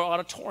redo our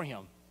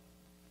auditorium.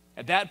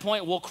 At that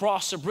point, we'll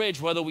cross the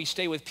bridge whether we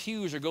stay with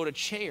pews or go to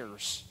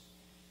chairs.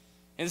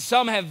 And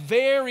some have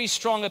very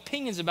strong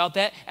opinions about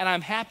that, and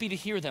I'm happy to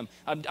hear them.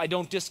 I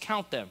don't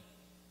discount them.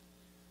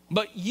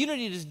 But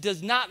unity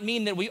does not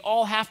mean that we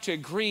all have to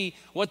agree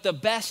what the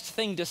best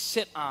thing to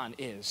sit on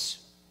is.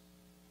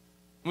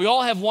 We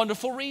all have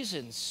wonderful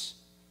reasons.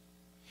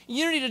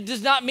 Unity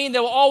does not mean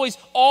that we'll always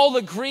all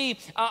agree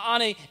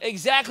on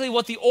exactly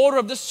what the order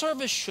of the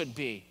service should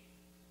be.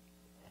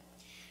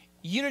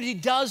 Unity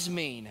does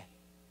mean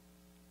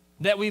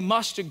that we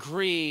must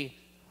agree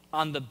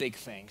on the big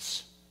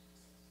things.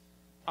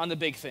 On the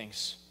big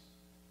things.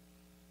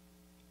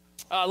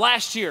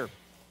 Last year,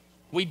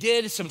 we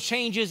did some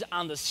changes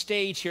on the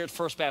stage here at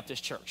First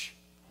Baptist Church.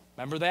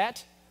 Remember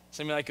that?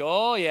 Some of you are like,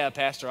 oh yeah,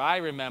 Pastor, I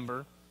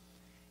remember.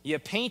 You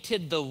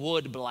painted the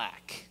wood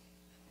black.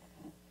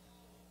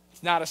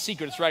 It's not a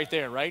secret, it's right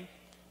there, right?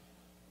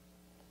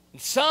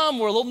 And some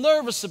were a little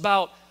nervous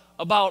about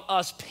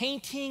us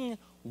painting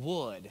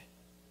wood.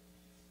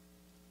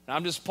 And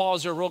I'm just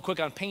pause there real quick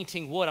on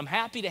painting wood. I'm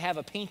happy to have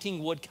a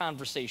painting wood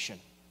conversation.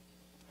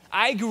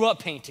 I grew up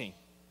painting.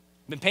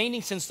 I've been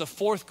painting since the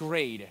 4th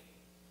grade.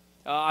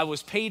 I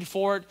was paid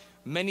for it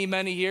many,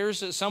 many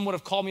years. Some would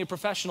have called me a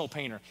professional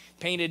painter.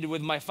 Painted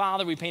with my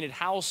father. We painted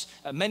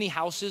many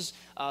houses,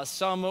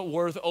 some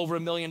worth over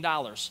 $1 million.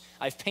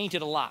 I've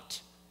painted a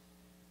lot.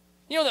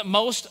 You know that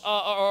most,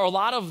 or a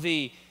lot of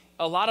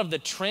the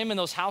trim in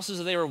those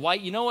houses, they were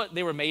white. You know what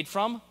they were made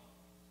from?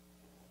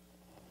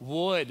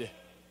 Wood.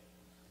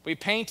 We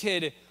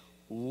painted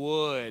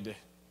wood.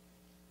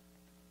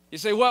 You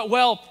say,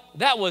 well,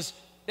 that was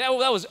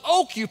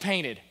oak you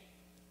painted.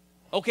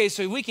 Okay,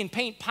 so we can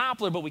paint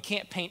poplar, but we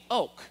can't paint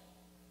oak.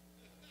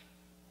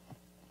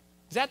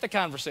 Is that the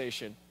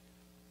conversation?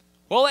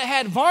 Well, it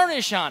had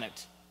varnish on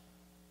it.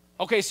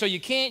 Okay, so you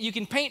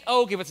can paint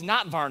oak if it's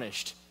not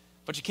varnished,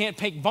 but you can't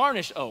paint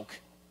varnished oak.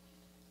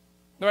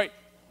 All right,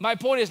 my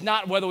point is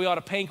not whether we ought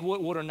to paint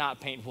wood or not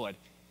paint wood.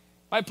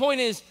 My point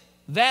is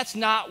that's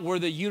not where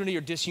the unity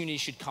or disunity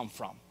should come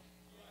from.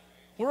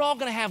 We're all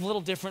going to have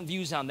little different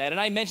views on that. And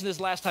I mentioned this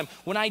last time.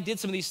 When I did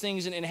some of these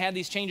things and had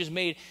these changes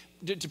made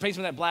to paint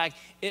some of that black,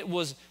 it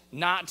was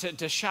not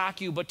to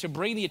shock you, but to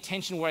bring the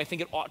attention where I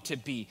think it ought to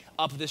be,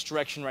 up this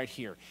direction right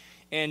here.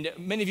 And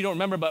many of you don't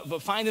remember,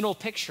 but find an old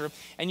picture,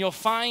 and you'll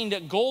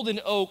find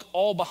golden oak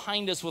all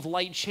behind us with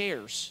light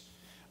chairs.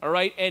 All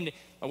right? And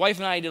my wife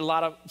and I did a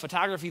lot of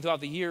photography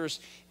throughout the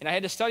years, and I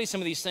had to study some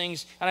of these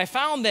things. And I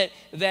found that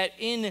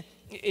in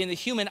the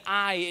human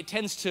eye, it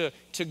tends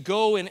to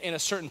go in a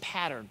certain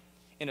pattern,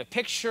 in a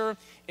picture,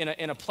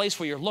 in a place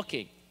where you're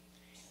looking.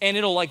 And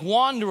it'll like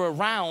wander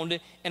around,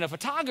 and a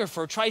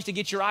photographer tries to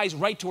get your eyes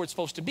right to where it's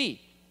supposed to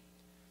be.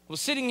 I was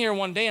sitting here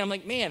one day, and I'm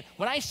like, man,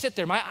 when I sit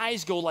there, my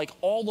eyes go like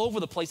all over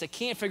the place. I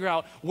can't figure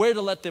out where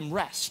to let them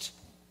rest.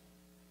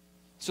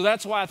 So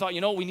that's why I thought,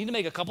 we need to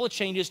make a couple of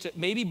changes to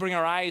maybe bring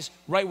our eyes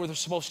right where they're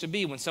supposed to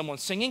be. When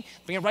someone's singing,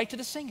 bring it right to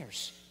the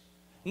singers.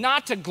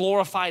 Not to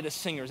glorify the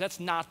singers. That's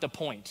not the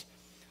point.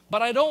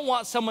 But I don't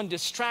want someone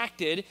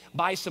distracted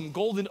by some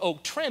golden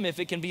oak trim if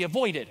it can be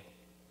avoided.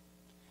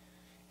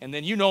 And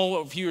then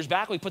a few years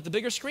back, we put the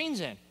bigger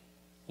screens in.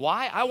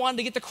 Why? I wanted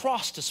to get the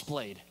cross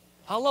displayed.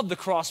 I love the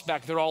cross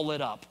back there all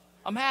lit up.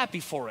 I'm happy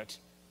for it.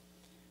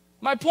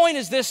 My point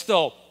is this,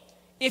 though.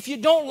 If you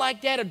don't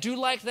like that or do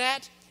like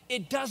that,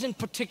 it doesn't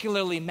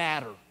particularly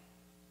matter.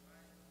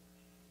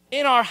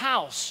 In our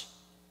house,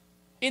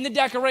 in the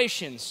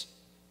decorations,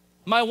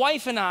 my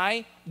wife and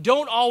I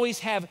don't always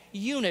have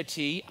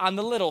unity on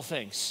the little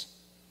things.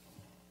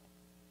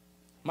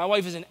 My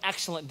wife is an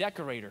excellent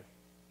decorator.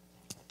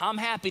 I'm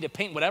happy to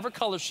paint whatever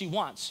color she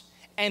wants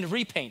and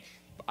repaint.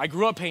 I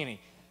grew up painting.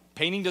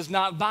 Painting does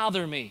not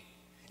bother me.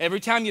 Every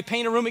time you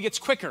paint a room, it gets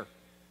quicker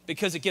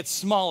because it gets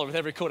smaller with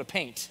every coat of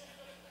paint.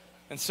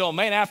 And so,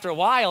 man, after a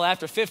while,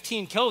 after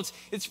 15 coats,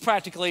 it's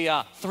practically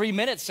 3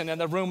 minutes and then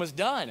the room is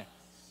done.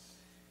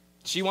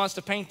 She wants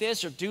to paint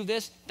this or do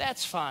this,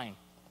 that's fine.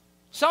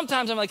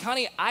 Sometimes I'm like,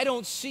 honey, I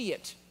don't see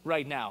it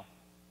right now.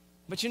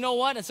 But you know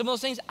what? And some of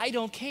those things, I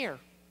don't care.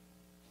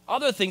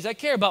 Other things I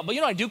care about. But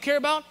what I do care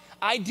about?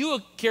 I do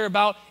care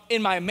about,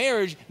 in my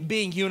marriage,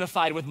 being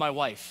unified with my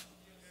wife.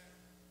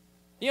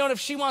 And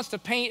if she wants to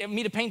paint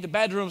the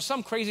bedroom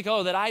some crazy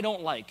color that I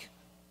don't like,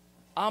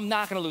 I'm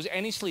not going to lose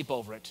any sleep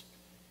over it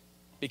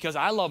because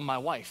I love my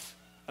wife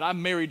and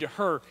I'm married to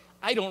her.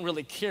 I don't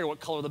really care what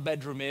color the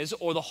bedroom is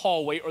or the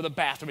hallway or the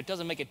bathroom. It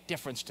doesn't make a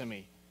difference to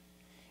me.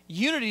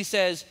 Unity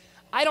says,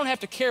 I don't have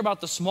to care about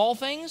the small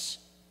things,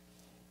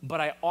 but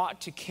I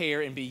ought to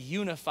care and be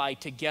unified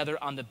together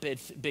on the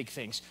big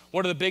things.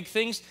 What are the big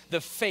things?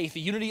 The faith,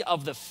 the unity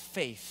of the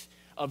faith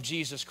of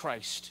Jesus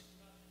Christ.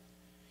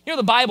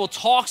 The Bible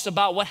talks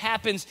about what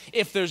happens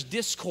if there's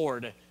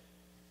discord.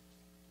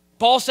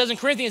 Paul says in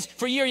Corinthians,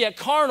 for ye are yet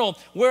carnal,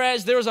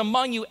 whereas there is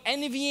among you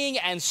envying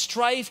and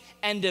strife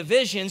and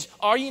divisions.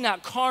 Are ye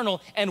not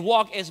carnal and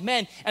walk as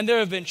men? And there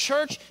have been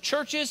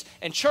churches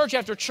and church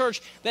after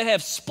church that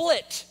have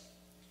split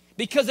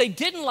because they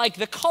didn't like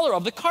the color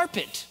of the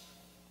carpet.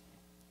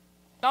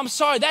 I'm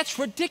sorry, that's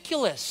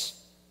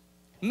ridiculous.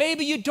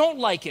 Maybe you don't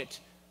like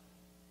it,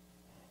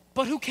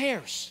 but who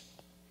cares?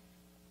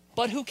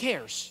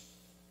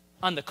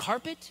 On the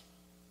carpet?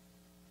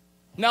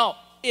 Now,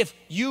 if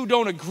you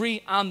don't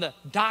agree on the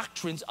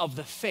doctrines of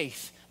the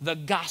faith, the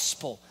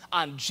gospel,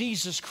 on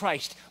Jesus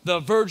Christ, the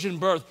virgin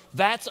birth,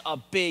 that's a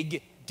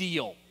big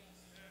deal.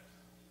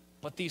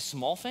 But these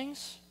small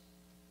things?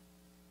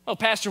 Oh,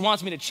 pastor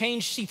wants me to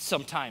change seats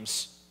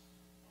sometimes.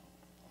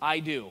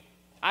 I do.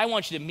 I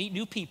want you to meet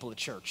new people at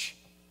church.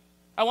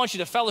 I want you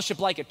to fellowship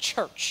like a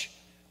church,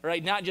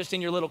 right? Not just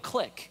in your little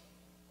clique.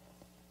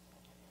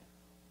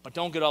 But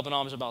don't get up in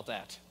arms about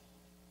that.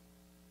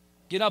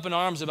 Get up in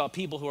arms about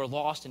people who are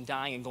lost and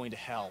dying and going to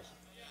hell.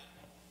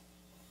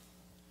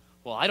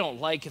 Well, I don't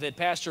like that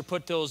pastor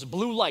put those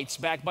blue lights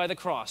back by the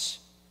cross.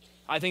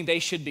 I think they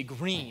should be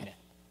green.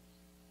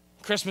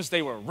 Christmas,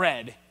 they were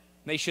red.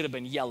 They should have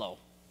been yellow.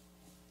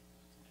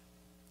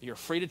 You're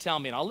free to tell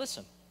me, and I'll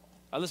listen.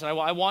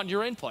 I want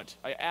your input.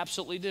 I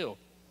absolutely do.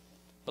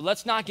 But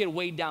let's not get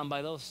weighed down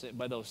by those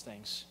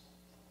things.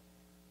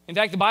 In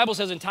fact, the Bible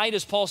says in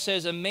Titus, Paul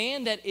says, a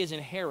man that is an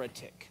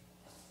heretic,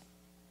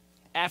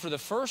 after the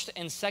first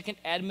and second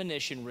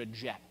admonition,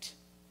 reject.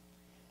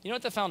 You know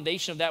what the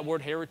foundation of that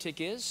word heretic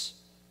is?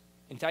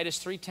 In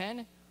Titus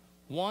 3:10,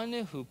 one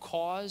who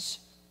cause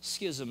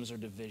schisms or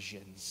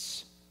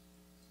divisions.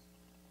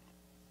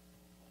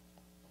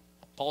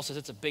 Paul says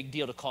it's a big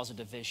deal to cause a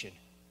division,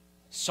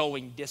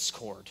 sowing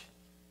discord.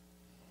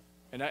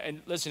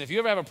 And listen, if you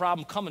ever have a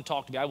problem, come and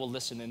talk to me. I will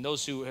listen. And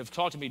those who have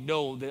talked to me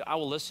know that I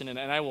will listen and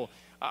I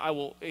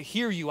will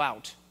hear you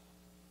out.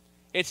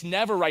 It's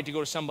never right to go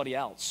to somebody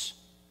else.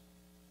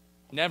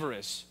 Never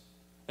is.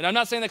 And I'm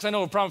not saying that because I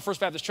know a problem with First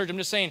Baptist Church. I'm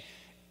just saying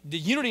the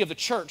unity of the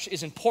church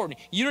is important.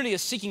 Unity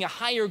is seeking a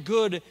higher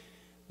good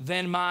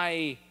than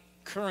my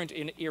current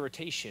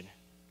irritation.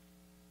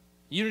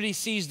 Unity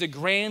sees the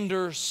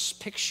grander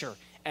picture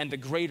and the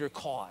greater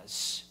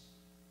cause.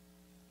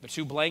 The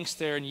two blanks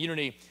there in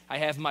unity, I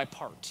have my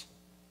part.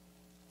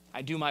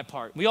 I do my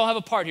part. We all have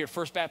a part here at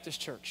First Baptist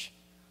Church.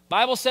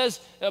 Bible says,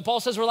 Paul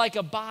says we're like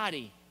a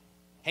body.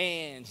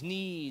 Hands,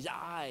 knees,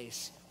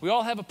 eyes. We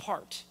all have a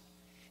part.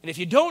 And if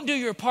you don't do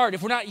your part,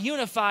 if we're not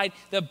unified,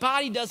 the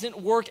body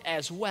doesn't work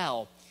as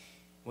well.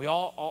 We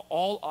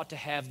all ought to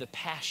have the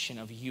passion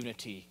of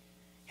unity.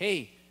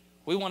 Hey,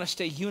 we want to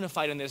stay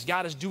unified in this.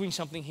 God is doing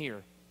something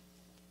here.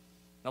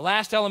 The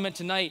last element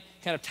tonight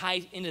kind of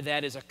ties into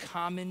that is a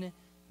common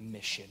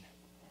mission.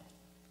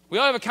 We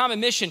all have a common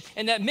mission,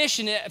 and that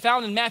mission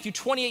found in Matthew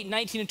 28,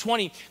 19, and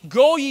 20.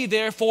 Go ye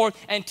therefore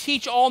and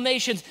teach all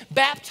nations,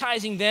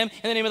 baptizing them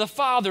in the name of the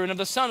Father and of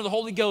the Son and of the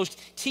Holy Ghost,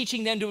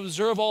 teaching them to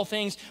observe all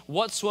things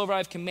whatsoever I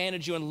have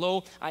commanded you, and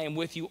lo, I am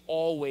with you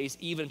always,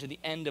 even to the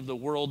end of the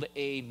world.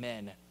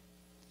 Amen. You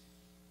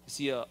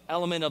see, an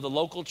element of the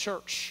local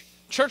church.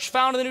 Church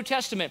found in the New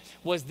Testament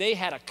was they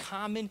had a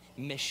common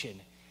mission.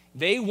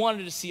 They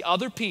wanted to see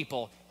other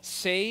people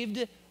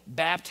saved,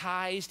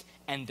 baptized,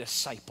 and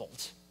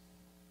discipled.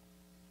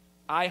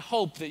 I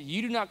hope that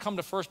you do not come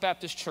to First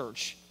Baptist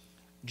Church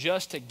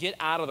just to get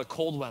out of the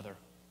cold weather.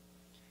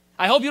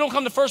 I hope you don't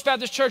come to First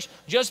Baptist Church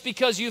just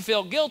because you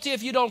feel guilty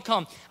if you don't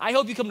come. I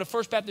hope you come to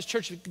First Baptist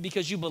Church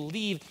because you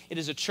believe it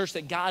is a church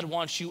that God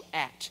wants you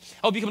at.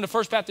 I hope you come to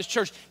First Baptist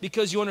Church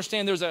because you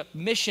understand there's a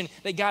mission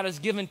that God has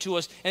given to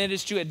us, and it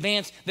is to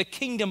advance the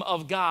kingdom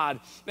of God.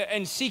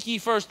 And seek ye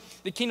first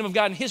the kingdom of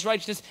God and his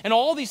righteousness, and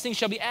all these things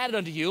shall be added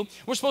unto you.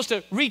 We're supposed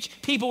to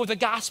reach people with the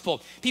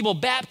gospel, people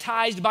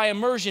baptized by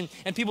immersion,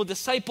 and people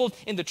discipled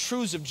in the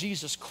truths of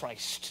Jesus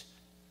Christ.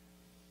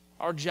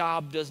 Our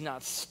job does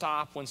not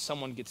stop when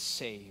someone gets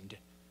saved.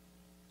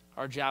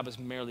 Our job is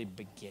merely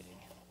beginning.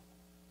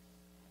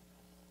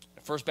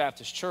 At First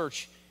Baptist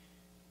Church,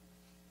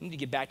 we need to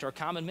get back to our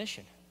common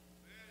mission.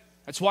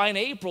 That's why in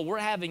April, we're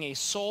having a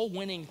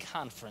soul-winning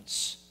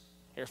conference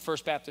here at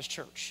First Baptist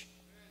Church.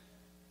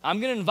 I'm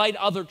going to invite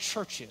other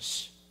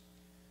churches,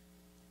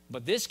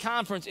 but this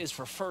conference is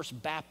for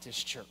First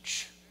Baptist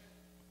Church.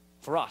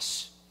 For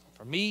us,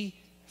 for me,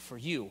 for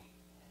you.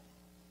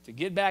 To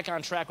get back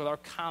on track with our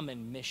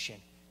common mission,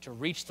 to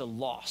reach the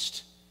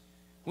lost.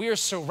 We are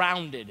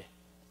surrounded,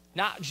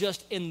 not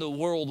just in the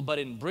world, but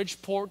in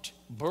Bridgeport,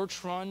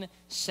 Birch Run,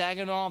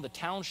 Saginaw, the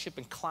township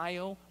in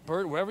Clio,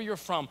 wherever you're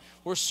from,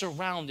 we're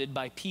surrounded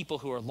by people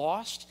who are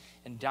lost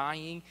and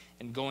dying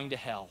and going to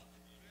hell.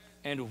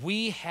 And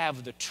we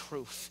have the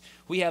truth.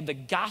 We have the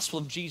gospel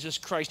of Jesus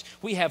Christ.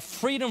 We have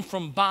freedom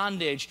from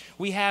bondage.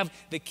 We have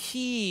the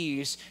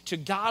keys to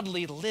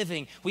godly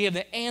living. We have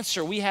the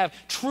answer. We have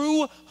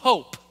true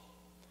hope.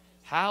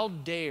 How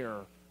dare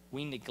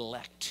we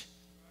neglect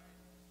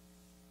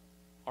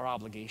our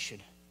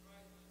obligation?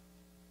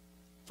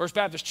 First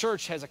Baptist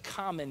Church has a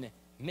common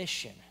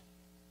mission.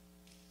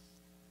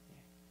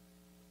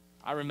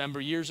 I remember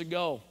years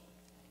ago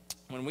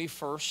when we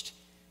first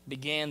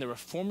began the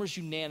Reformers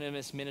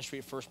Unanimous Ministry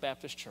at First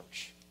Baptist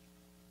Church.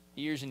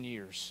 Years and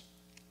years.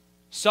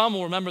 Some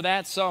will remember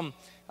that. Some,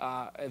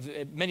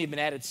 many have been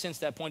added since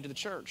that point to the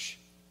church.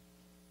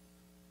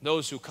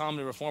 Those who come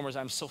to Reformers,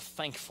 I'm so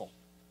thankful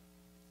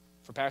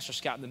for Pastor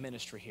Scott and the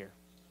ministry here.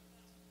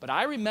 But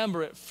I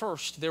remember at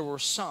first there were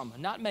some,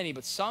 not many,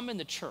 but some in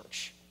the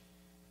church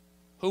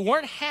who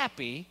weren't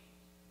happy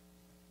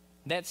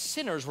that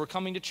sinners were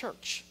coming to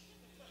church.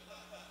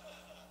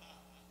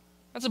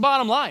 That's the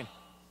bottom line.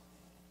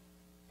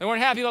 They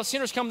weren't happy about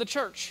sinners coming to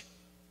church.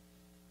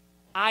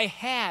 I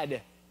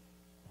had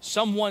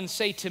someone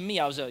say to me,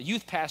 I was a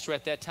youth pastor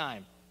at that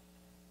time,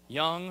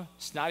 young,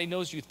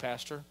 snotty-nosed youth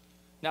pastor.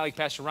 Not like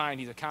Pastor Ryan,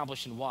 he's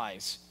accomplished and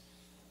wise.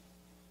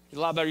 He's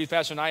a lot better youth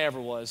pastor than I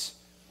ever was.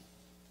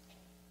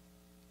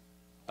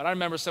 But I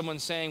remember someone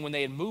saying when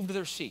they had moved to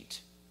their seat,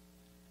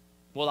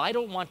 well, I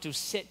don't want to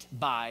sit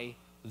by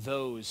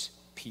those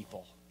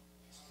people.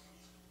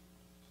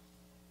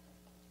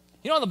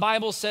 You know, the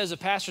Bible says a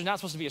pastor's not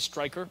supposed to be a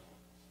striker.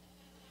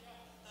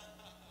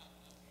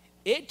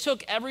 It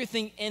took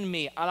everything in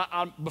me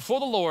before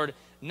the Lord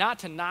not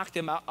to knock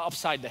them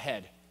upside the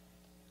head.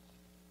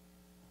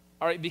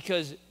 All right,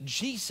 because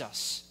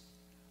Jesus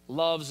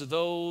loves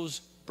those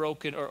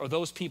broken or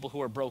those people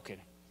who are broken.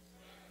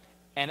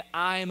 And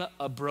I'm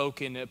a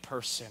broken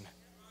person.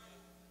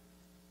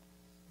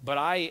 But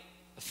I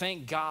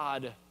thank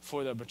God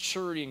for the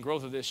maturity and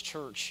growth of this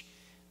church,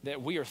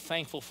 that we are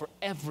thankful for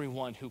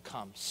everyone who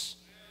comes.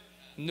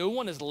 No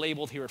one is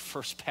labeled here at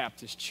First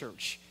Baptist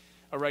Church.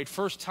 All right,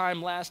 first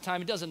time, last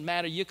time, it doesn't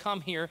matter. You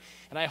come here,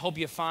 and I hope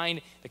you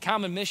find the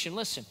common mission.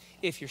 Listen,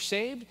 if you're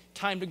saved,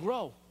 time to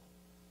grow.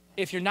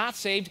 If you're not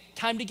saved,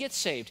 time to get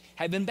saved.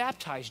 Have you been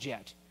baptized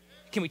yet?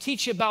 Can we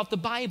teach you about the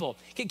Bible?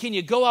 Can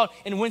you go out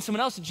and win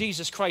someone else to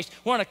Jesus Christ?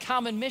 We're on a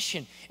common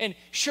mission. And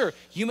sure,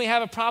 you may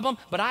have a problem,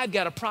 but I've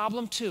got a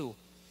problem too.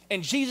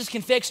 and Jesus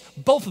can fix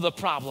both of the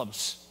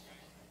problems.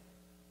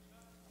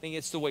 I think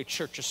it's the way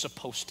church is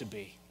supposed to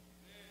be.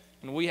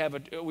 And we have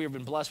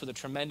been blessed with a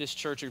tremendous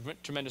church, a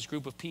tremendous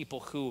group of people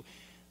who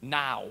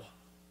now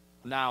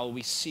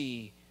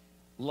we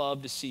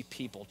love to see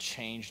people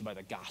changed by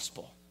the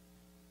gospel.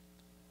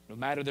 No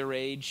matter their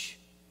age,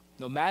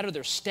 no matter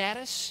their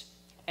status,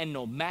 and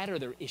no matter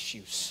their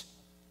issues,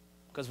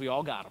 because we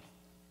all got them.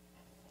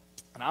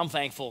 And I'm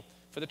thankful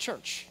for the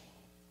church.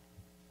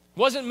 It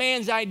wasn't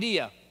man's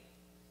idea.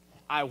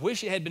 I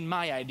wish it had been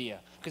my idea,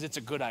 because it's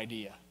a good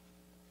idea.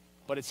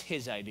 But it's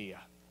his idea.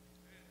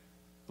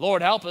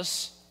 Lord, help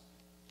us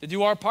to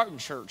do our part in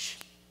church.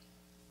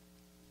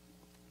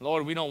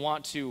 Lord, we don't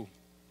want to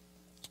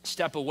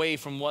step away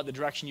from what the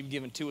direction you've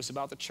given to us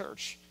about the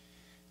church.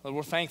 Lord,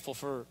 we're thankful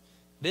for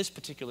this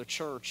particular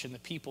church and the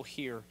people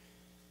here.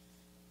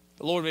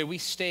 But Lord, may we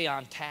stay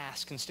on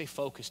task and stay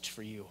focused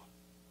for you.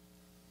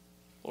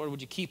 Lord,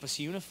 would you keep us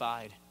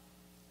unified?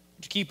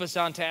 Would you keep us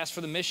on task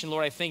for the mission?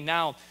 Lord, I think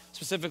now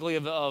specifically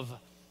of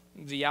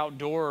the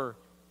outdoor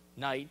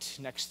night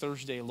next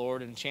Thursday,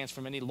 Lord, and a chance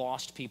for many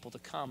lost people to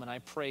come. And I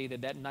pray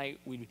that that night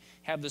we'd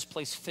have this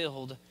place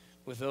filled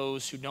with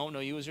those who don't know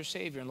you as their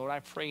Savior. And Lord,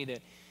 I pray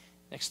that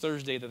next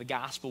Thursday that the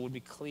gospel would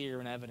be clear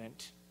and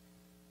evident.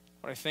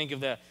 Lord, I think of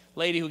the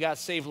lady who got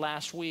saved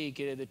last week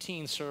at the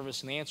teen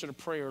service and the answer to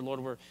prayer. Lord,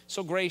 we're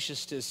so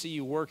gracious to see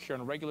you work here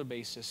on a regular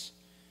basis.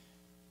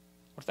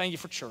 Lord, thank you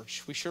for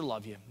church. We sure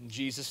love you. In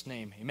Jesus'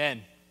 name,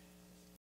 amen.